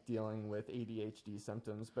dealing with ADHD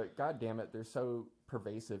symptoms, but god damn it, they're so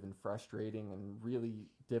pervasive and frustrating and really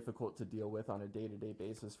difficult to deal with on a day-to-day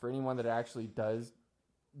basis. For anyone that actually does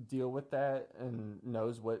deal with that and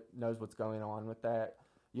knows what's going on with that,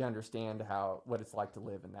 you understand what it's like to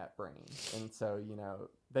live in that brain. And so,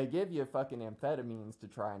 they give you fucking amphetamines to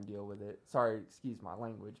try and deal with it. Sorry, excuse my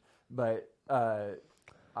language, but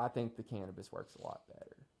I think the cannabis works a lot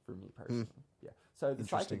better for me personally. Yeah. So the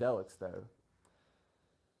psychedelics, though,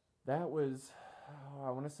 that was,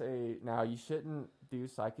 I want to say, now you shouldn't do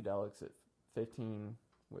psychedelics at 15,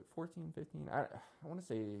 14, 15? I want to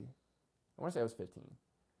say I was 15.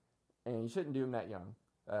 And you shouldn't do them that young,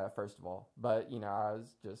 first of all. But, I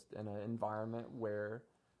was just in an environment where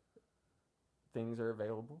things are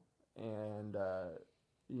available. and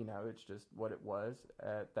it's just what it was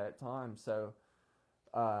at that time. So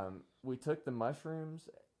we took the mushrooms.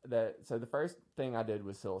 So the first thing I did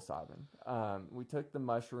was psilocybin. We took the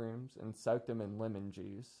mushrooms and soaked them in lemon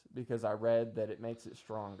juice because I read that it makes it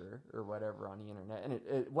stronger or whatever on the internet.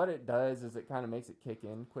 And what it does is it kind of makes it kick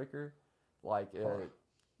in quicker. Like,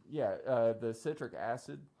 the citric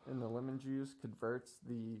acid in the lemon juice converts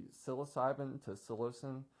the psilocybin to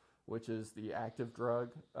psilocin, which is the active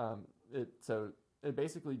drug. So it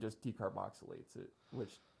basically just decarboxylates it,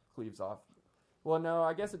 which cleaves off. Well, no,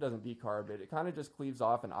 I guess it doesn't decarb it. It kind of just cleaves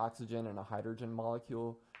off an oxygen and a hydrogen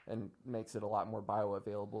molecule and makes it a lot more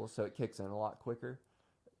bioavailable, so it kicks in a lot quicker.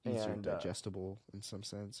 Easier digestible in some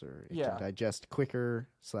sense, or it can digest quicker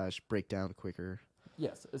 / break down quicker.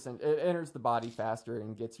 Yes, it enters the body faster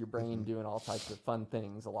and gets your brain doing all types of fun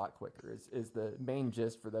things a lot quicker, is the main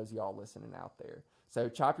gist for those of y'all listening out there. So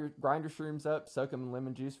grind your shrooms up, soak them in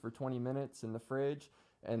lemon juice for 20 minutes in the fridge,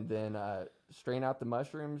 and then strain out the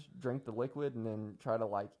mushrooms, drink the liquid, and then try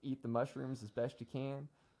to eat the mushrooms as best you can,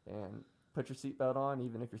 and put your seatbelt on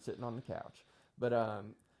even if you're sitting on the couch. But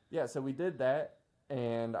so we did that,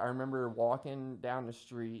 and I remember walking down the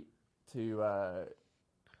street to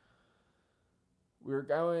we were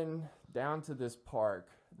going down to this park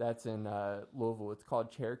that's in Louisville. It's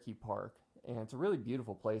called Cherokee Park, and it's a really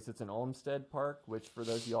beautiful place. It's an Olmsted Park, which for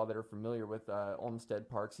those of y'all that are familiar with Olmsted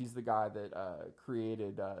Parks, he's the guy that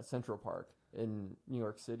created Central Park in New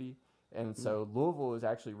York City. And so Louisville is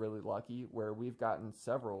actually really lucky where we've gotten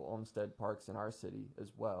several Olmsted Parks in our city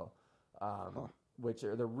as well, which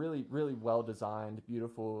they're really, really well designed,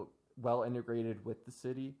 beautiful, well integrated with the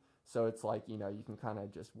city. So it's you can kind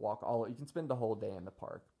of just you can spend the whole day in the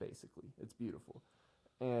park, basically. It's beautiful.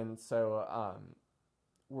 And so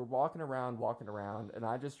we're walking around, and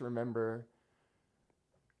I just remember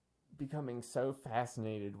becoming so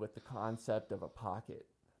fascinated with the concept of a pocket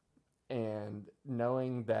and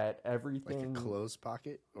knowing that everything... Like a closed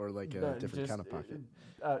pocket or a different kind of pocket?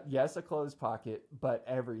 Yes, a closed pocket, but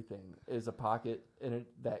everything is a pocket in it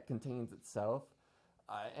that contains itself.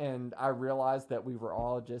 And I realized that we were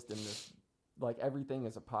all just in this, everything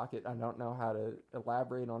is a pocket. I don't know how to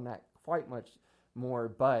elaborate on that quite much more,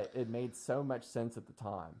 but it made so much sense at the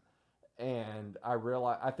time. And I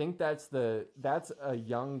realized, I think that's a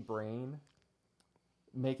young brain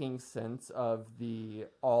making sense of the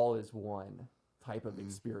all is one type of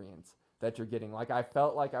experience that you're getting. I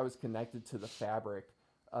felt like I was connected to the fabric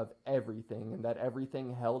of everything, and that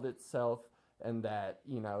everything held itself, and that,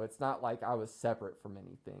 it's not like I was separate from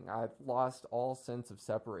anything. I've lost all sense of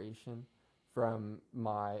separation from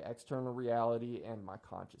my external reality and my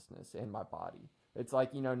consciousness and my body. It's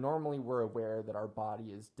normally we're aware that our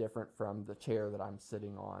body is different from the chair that I'm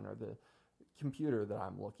sitting on or the computer that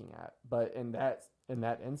I'm looking at. But in that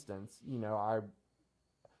instance,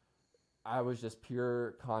 I was just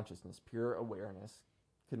pure consciousness, pure awareness,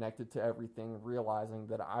 connected to everything, realizing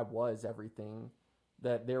that I was everything,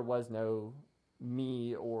 that there was no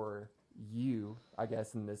me or you, I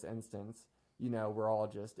guess in this instance. We're all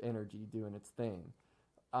just energy doing its thing.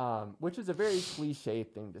 Which is a very cliche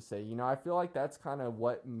thing to say. I feel like that's kind of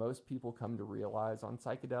what most people come to realize on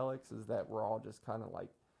psychedelics, is that we're all just kind of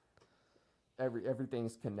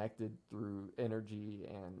everything's connected through energy,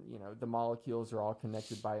 and the molecules are all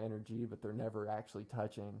connected by energy, but they're never actually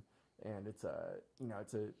touching, and it's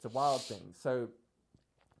a wild thing. So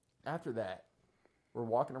after that, we're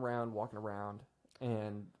walking around,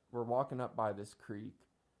 and we're walking up by this creek,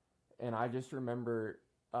 and I just remember,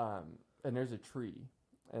 and there's a tree.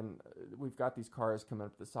 And we've got these cars coming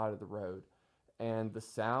up the side of the road, and the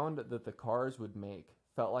sound that the cars would make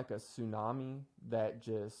felt like a tsunami that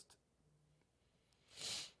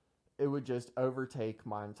it would just overtake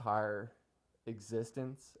my entire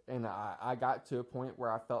existence. And I got to a point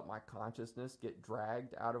where I felt my consciousness get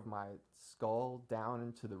dragged out of my skull down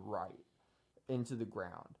into the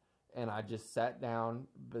ground. And I just sat down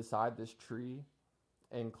beside this tree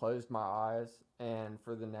and closed my eyes, and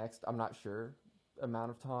for the next, I'm not sure,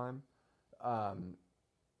 amount of time,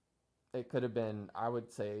 it could have been, I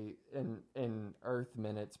would say, in Earth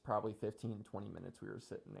minutes, probably 15, 20 minutes we were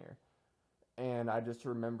sitting there. And I just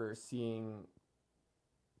remember seeing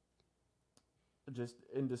just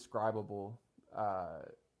indescribable,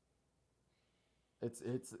 it's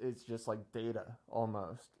just like data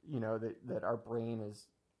almost, that our brain is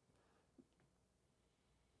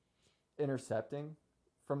intercepting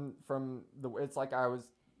from it's like I was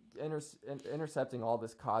intercepting all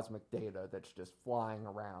this cosmic data that's just flying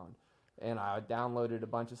around, and I downloaded a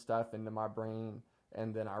bunch of stuff into my brain,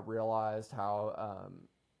 and then I realized how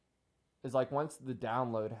it's like once the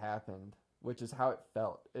download happened, which is how it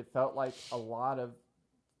felt. It felt like a lot of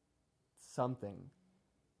something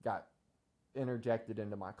got interjected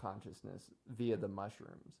into my consciousness via the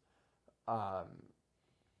mushrooms.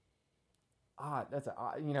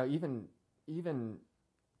 Even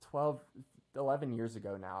 12, 11 years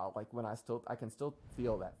ago now, like when I can still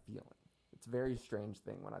feel that feeling. It's a very strange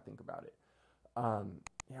thing when I think about it.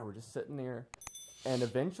 We're just sitting there, and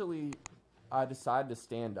eventually I decided to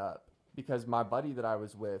stand up because my buddy that I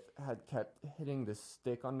was with had kept hitting this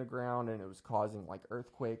stick on the ground, and it was causing like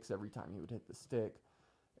earthquakes every time he would hit the stick.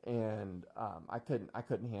 And I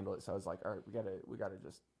couldn't handle it, so I was like, all right, we gotta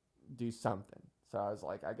just do something. So I was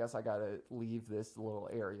like, I guess I gotta leave this little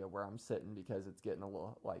area where I'm sitting because it's getting a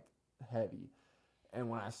little like heavy. And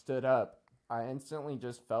when I stood up, I instantly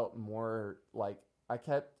just felt more like I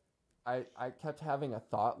kept having a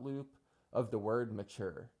thought loop of the word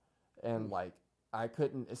mature, and like I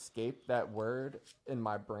couldn't escape that word in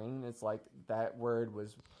my brain. It's like that word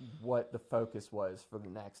was what the focus was for the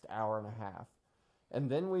next hour and a half. And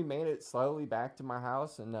then we made it slowly back to my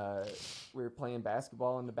house, and we were playing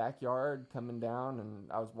basketball in the backyard, coming down, and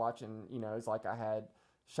I was watching, it's like I had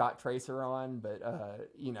Shot Tracer on, but,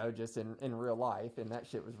 just in real life, and that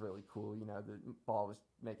shit was really cool. The ball was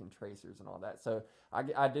making tracers and all that. So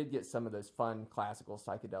I did get some of those fun classical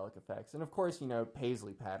psychedelic effects. And, of course,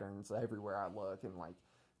 paisley patterns everywhere I look, and, like,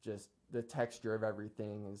 just the texture of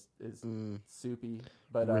everything is soupy.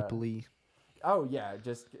 But ripply. Oh yeah,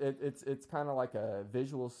 just it's kind of like a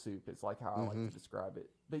visual soup. It's like how I like to describe it.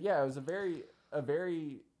 But yeah, it was a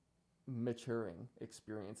very maturing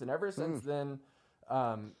experience. And ever since then,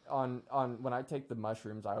 on when I take the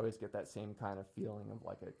mushrooms, I always get that same kind of feeling of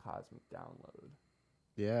like a cosmic download.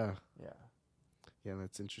 Yeah,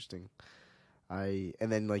 that's interesting. And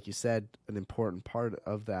then like you said, an important part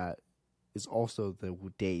of that is also the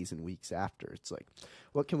days and weeks after. It's like,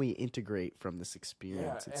 what can we integrate from this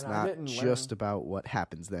experience? It's not just about what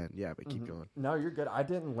happens then. Yeah, but keep going. No, you're good. I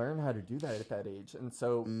didn't learn how to do that at that age. And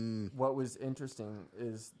so what was interesting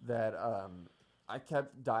is that I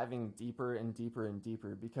kept diving deeper and deeper and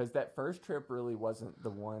deeper, because that first trip really wasn't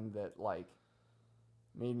the one that like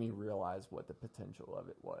made me realize what the potential of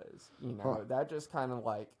it was. That just kind of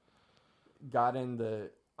like got in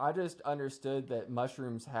I just understood that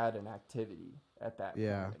mushrooms had an activity at that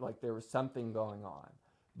point. Like there was something going on.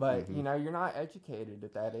 But, you're not educated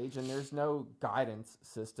at that age, and there's no guidance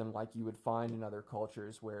system like you would find in other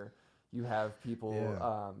cultures where you have people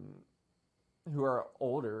who are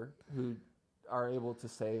older who are able to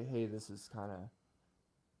say, hey, this is kind of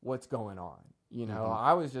what's going on.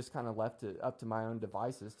 I was just kind of left up to my own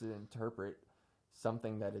devices to interpret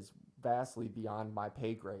something that is vastly beyond my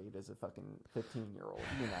pay grade as a fucking 15-year-old,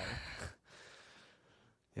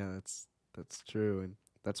 Yeah, that's true. And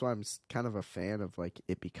that's why I'm kind of a fan of like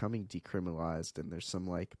it becoming decriminalized. And there's some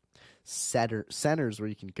like centers where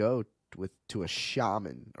you can go to a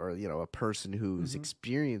shaman or, a person who's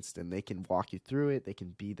experienced, and they can walk you through it. They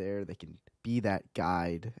can be there. They can be that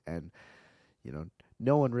guide. And,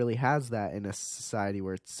 no one really has that in a society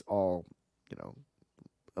where it's all,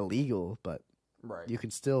 illegal, but right. You can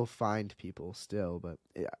still find people still. But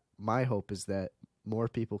my hope is that more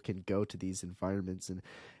people can go to these environments and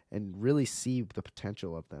really see the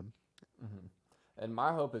potential of them. And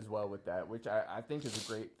my hope as well with that, which I think is a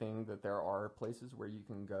great thing, that there are places where you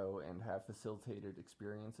can go and have facilitated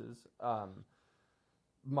experiences.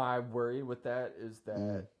 My worry with that is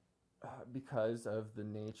that because of the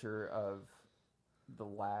nature of the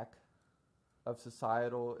lack of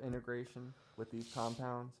societal integration with these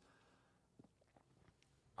compounds,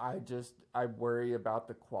 I worry about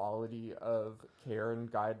the quality of care and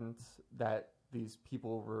guidance that these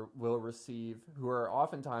people will receive, who are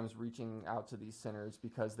oftentimes reaching out to these centers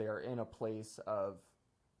because they are in a place of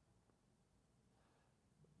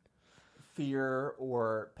fear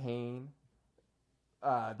or pain.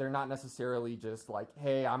 They're not necessarily just like,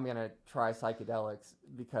 hey, I'm going to try psychedelics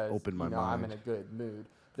because I'm in a good mood.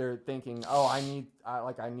 They're thinking, oh, I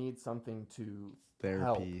need something to therapy.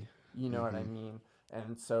 Help. You know what I mean?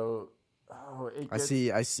 And so, I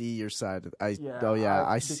see your side. I see.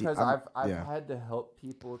 Because I've had to help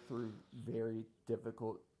people through very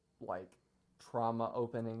difficult, like trauma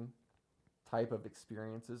opening type of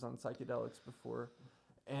experiences on psychedelics before.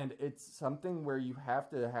 And it's something where you have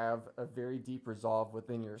to have a very deep resolve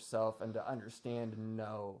within yourself and to understand and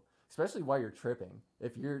know, especially while you're tripping,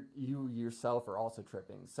 if you yourself are also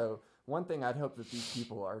tripping. So one thing I'd hope that these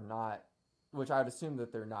people are not, which I'd assume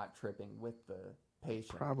that they're not tripping with the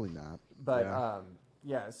patient. Probably not. But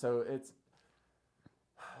so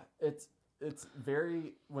it's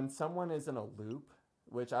very, when someone is in a loop,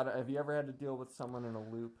 which have you ever had to deal with someone in a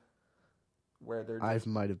loop? where they're I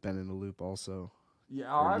might have been in a loop also.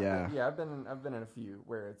 Yeah, I've been in a few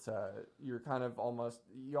where it's you're kind of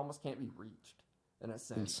you almost can't be reached in a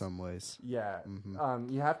sense. In some ways. Yeah. Mm-hmm.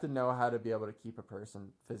 You have to know how to be able to keep a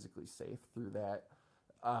person physically safe through that.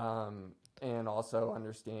 And also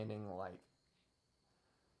understanding like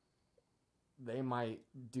they might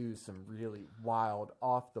do some really wild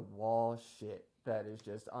off the wall shit that is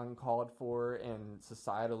just uncalled for and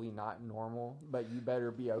societally not normal, but you better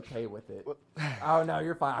be okay with it. Oh no,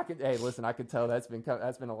 you're fine. Hey, listen, I could tell that's been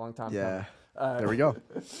a long time. Yeah. Coming. There we go.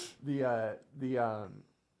 The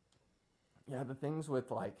things with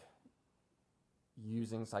like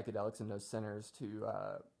using psychedelics in those centers to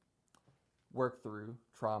work through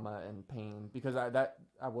trauma and pain, because I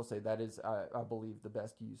will say that is I believe the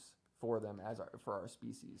best use for them for our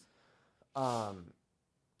species.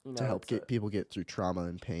 To help people get through trauma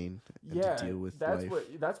and pain and to deal with life.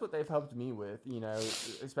 That's what they've helped me with,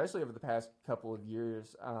 especially over the past couple of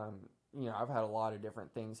years. I've had a lot of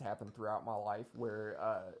different things happen throughout my life where,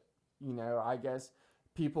 I guess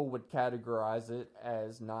people would categorize it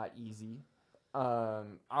as not easy.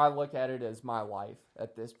 I look at it as my life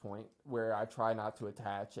at this point, where I try not to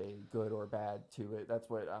attach a good or bad to it. That's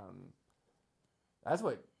what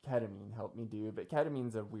ketamine helped me do, but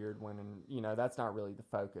ketamine's a weird one, and that's not really the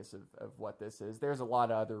focus of what this is. There's a lot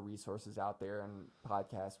of other resources out there and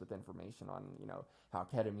podcasts with information on how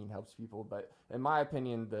ketamine helps people, but in my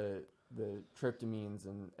opinion, the tryptamines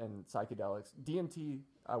and psychedelics, DMT,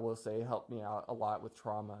 I will say, helped me out a lot with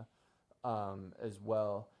trauma as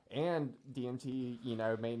well. And DMT,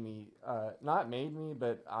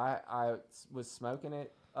 but I was smoking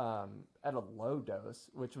it at a low dose,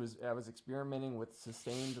 I was experimenting with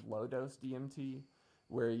sustained low dose DMT,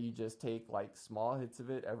 where you just take like small hits of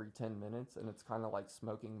it every 10 minutes, and it's kind of like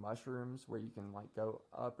smoking mushrooms, where you can like go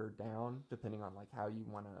up or down depending on like how you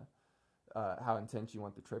want to, how intense you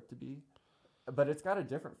want the trip to be. But it's got a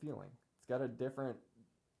different feeling. It's got a different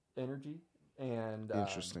energy, and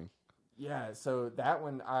interesting. Yeah, so that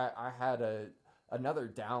one I had another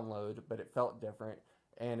download, but it felt different,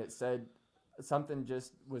 and it said something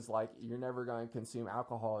just was like, you're never going to consume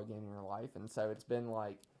alcohol again in your life. And so it's been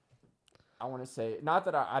like, I want to say, not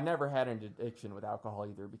that I never had an addiction with alcohol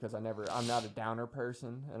either, because I'm not a downer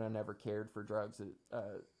person, and I never cared for drugs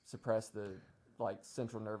that suppress the like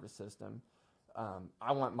central nervous system.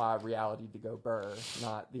 I want my reality to go burr,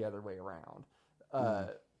 not the other way around.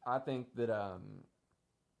 I think that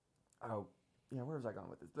where was I going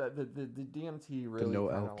with this? The DMT really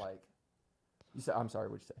kind of like, you said, I'm sorry,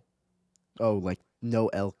 what'd you say? Oh, like no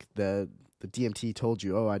elk. The DMT told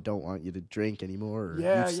you, I don't want you to drink anymore. Or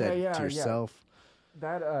you said to yourself.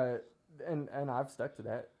 That and I've stuck to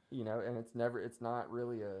that, and it's not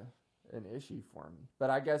really an issue for me. But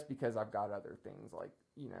I guess because I've got other things like,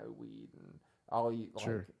 weed, and I'll eat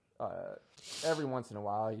like every once in a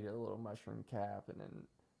while I'll eat a little mushroom cap, and then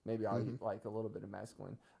maybe I'll eat like a little bit of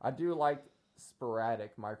mescaline. I do like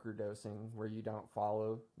sporadic microdosing, where you don't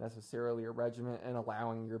follow necessarily a regimen, and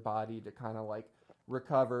allowing your body to kind of like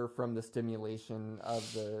recover from the stimulation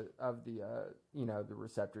of the the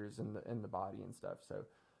receptors in the body and stuff. So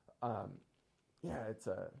it's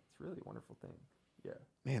really a wonderful thing. Yeah,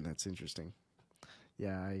 man, that's interesting.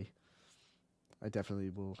 Yeah, I definitely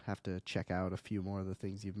will have to check out a few more of the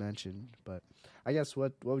things you've mentioned. But I guess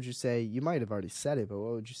what would you say, you might have already said it, but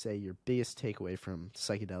what would you say your biggest takeaway from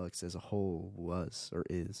psychedelics as a whole was or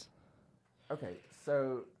is? Okay,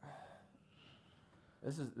 so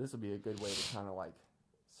this will be a good way to kind of like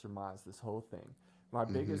surmise this whole thing. My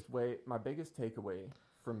biggest takeaway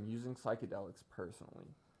from using psychedelics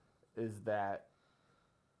personally is that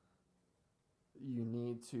you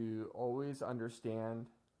need to always understand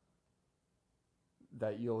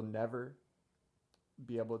that you'll never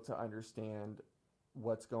be able to understand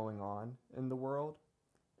what's going on in the world,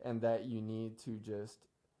 and that you need to just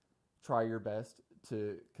try your best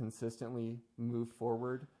to consistently move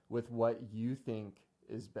forward with what you think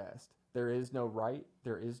is best. There is no right,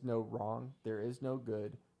 there is no wrong, there is no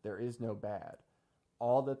good, there is no bad.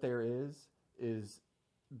 All that there is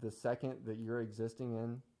the second that you're existing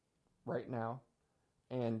in right now,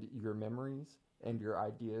 and your memories and your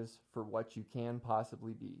ideas for what you can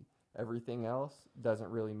possibly be. Everything else doesn't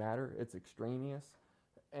really matter. It's extraneous.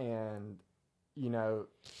 And,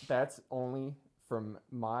 that's only from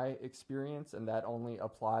my experience, and that only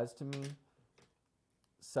applies to me.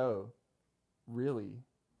 So, really,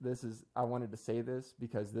 I wanted to say this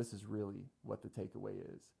because this is really what the takeaway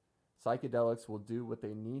is. Psychedelics will do what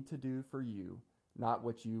they need to do for you, not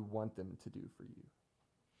what you want them to do for you.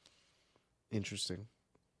 Interesting.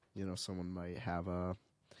 Someone might have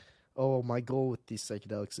oh, my goal with these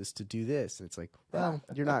psychedelics is to do this. And it's like, well,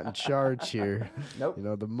 you're not in charge here. Nope. You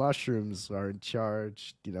know, the mushrooms are in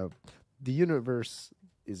charge. You know, the universe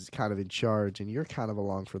is kind of in charge, and you're kind of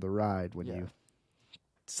along for the ride when you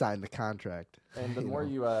sign the contract. And the more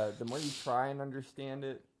you try and understand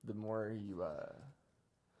it, the more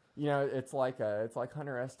you know, it's like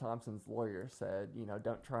Hunter S. Thompson's lawyer said, you know,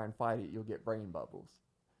 don't try and fight it, you'll get brain bubbles.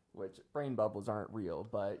 Which brain bubbles aren't real,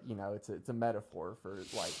 but you know, it's a metaphor for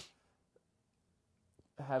like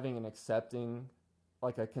having an accepting,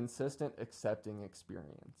 like a consistent accepting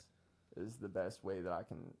experience is the best way that I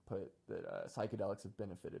can put that psychedelics have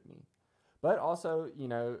benefited me. But also, you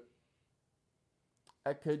know,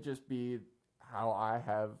 it could just be how I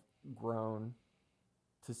have grown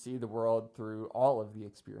to see the world through all of the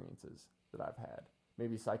experiences that I've had.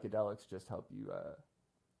 Maybe psychedelics just help you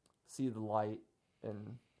see the light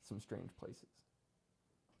in some strange places.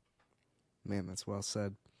 Man, that's well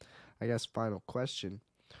said. I guess final question.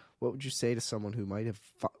 What would you say to someone who might have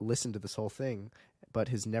listened to this whole thing but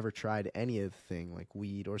has never tried any of the thing, like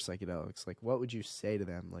weed or psychedelics? Like, what would you say to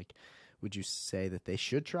them? Like, would you say that they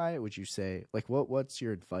should try it? Would you say, like, what's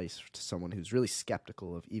your advice to someone who's really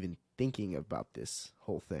skeptical of even thinking about this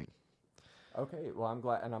whole thing? Okay, well,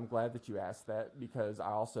 I'm glad that you asked that, because I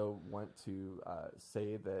also want to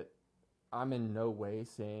say that I'm in no way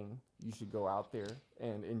saying you should go out there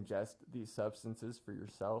and ingest these substances for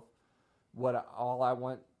yourself. All I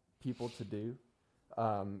want people to do,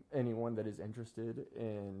 anyone that is interested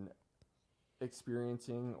in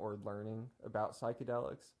experiencing or learning about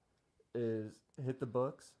psychedelics, is hit the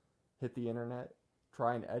books, hit the internet,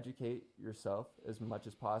 try and educate yourself as much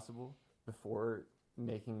as possible before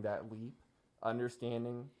making that leap,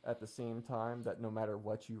 understanding at the same time that no matter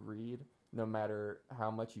what you read, no matter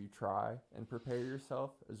how much you try and prepare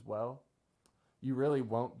yourself as well, you really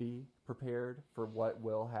won't be prepared for what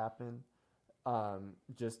will happen.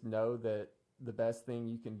 Just know that the best thing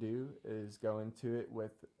you can do is go into it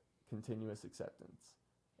with continuous acceptance.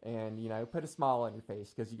 And, you know, put a smile on your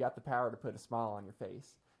face, because you got the power to put a smile on your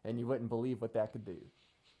face, and you wouldn't believe what that could do.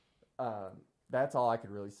 That's all I could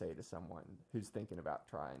really say to someone who's thinking about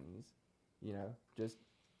trying these. You know, just,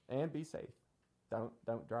 and be safe.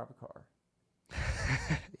 Don't drive a car.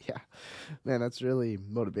 Yeah, man, that's really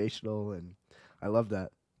motivational, and I love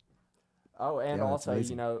that. Oh, and also,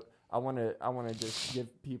 you know, I want to just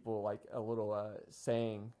give people like a little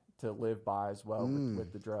saying to live by as well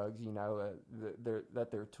with the drugs. You know,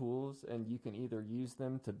 they're tools, and you can either use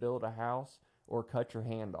them to build a house or cut your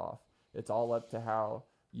hand off. It's all up to how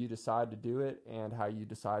you decide to do it and how you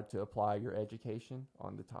decide to apply your education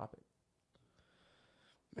on the topic.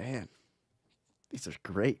 Man, these are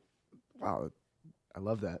great. Wow, I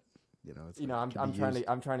love that. You know, it's, you know,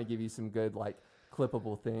 I'm trying to give you some good like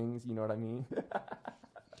clippable things. You know what I mean?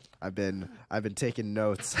 I've been taking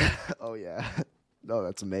notes. Oh yeah, no,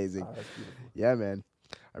 that's amazing. Oh, that's beautiful. Yeah, man,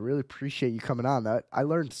 I really appreciate you coming on. I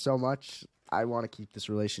learned so much. I want to keep this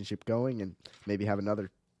relationship going and maybe have another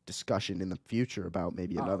discussion in the future about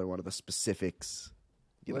maybe another one of the specifics.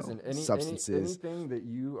 Listen, Substances. anything that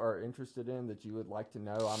you are interested in that you would like to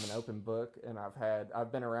know, I'm an open book, and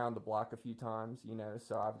I've been around the block a few times, you know,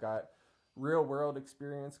 so I've got real world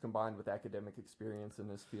experience combined with academic experience in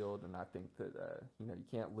this field, and I think that you know, you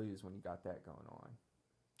can't lose when you got that going on.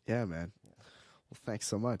 Yeah, man. Yeah. Well, thanks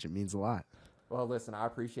so much. It means a lot. Well, listen, I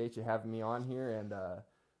appreciate you having me on here, and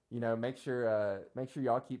you know, make sure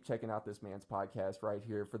y'all keep checking out this man's podcast right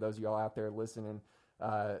here. For those of y'all out there listening.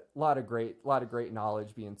 A lot of great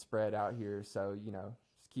knowledge being spread out here. So, you know,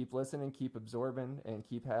 just keep listening, keep absorbing, and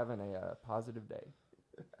keep having a positive day.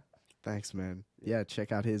 Thanks, man. Yeah,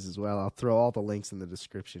 check out his as well. I'll throw all the links in the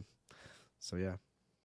description. So, yeah.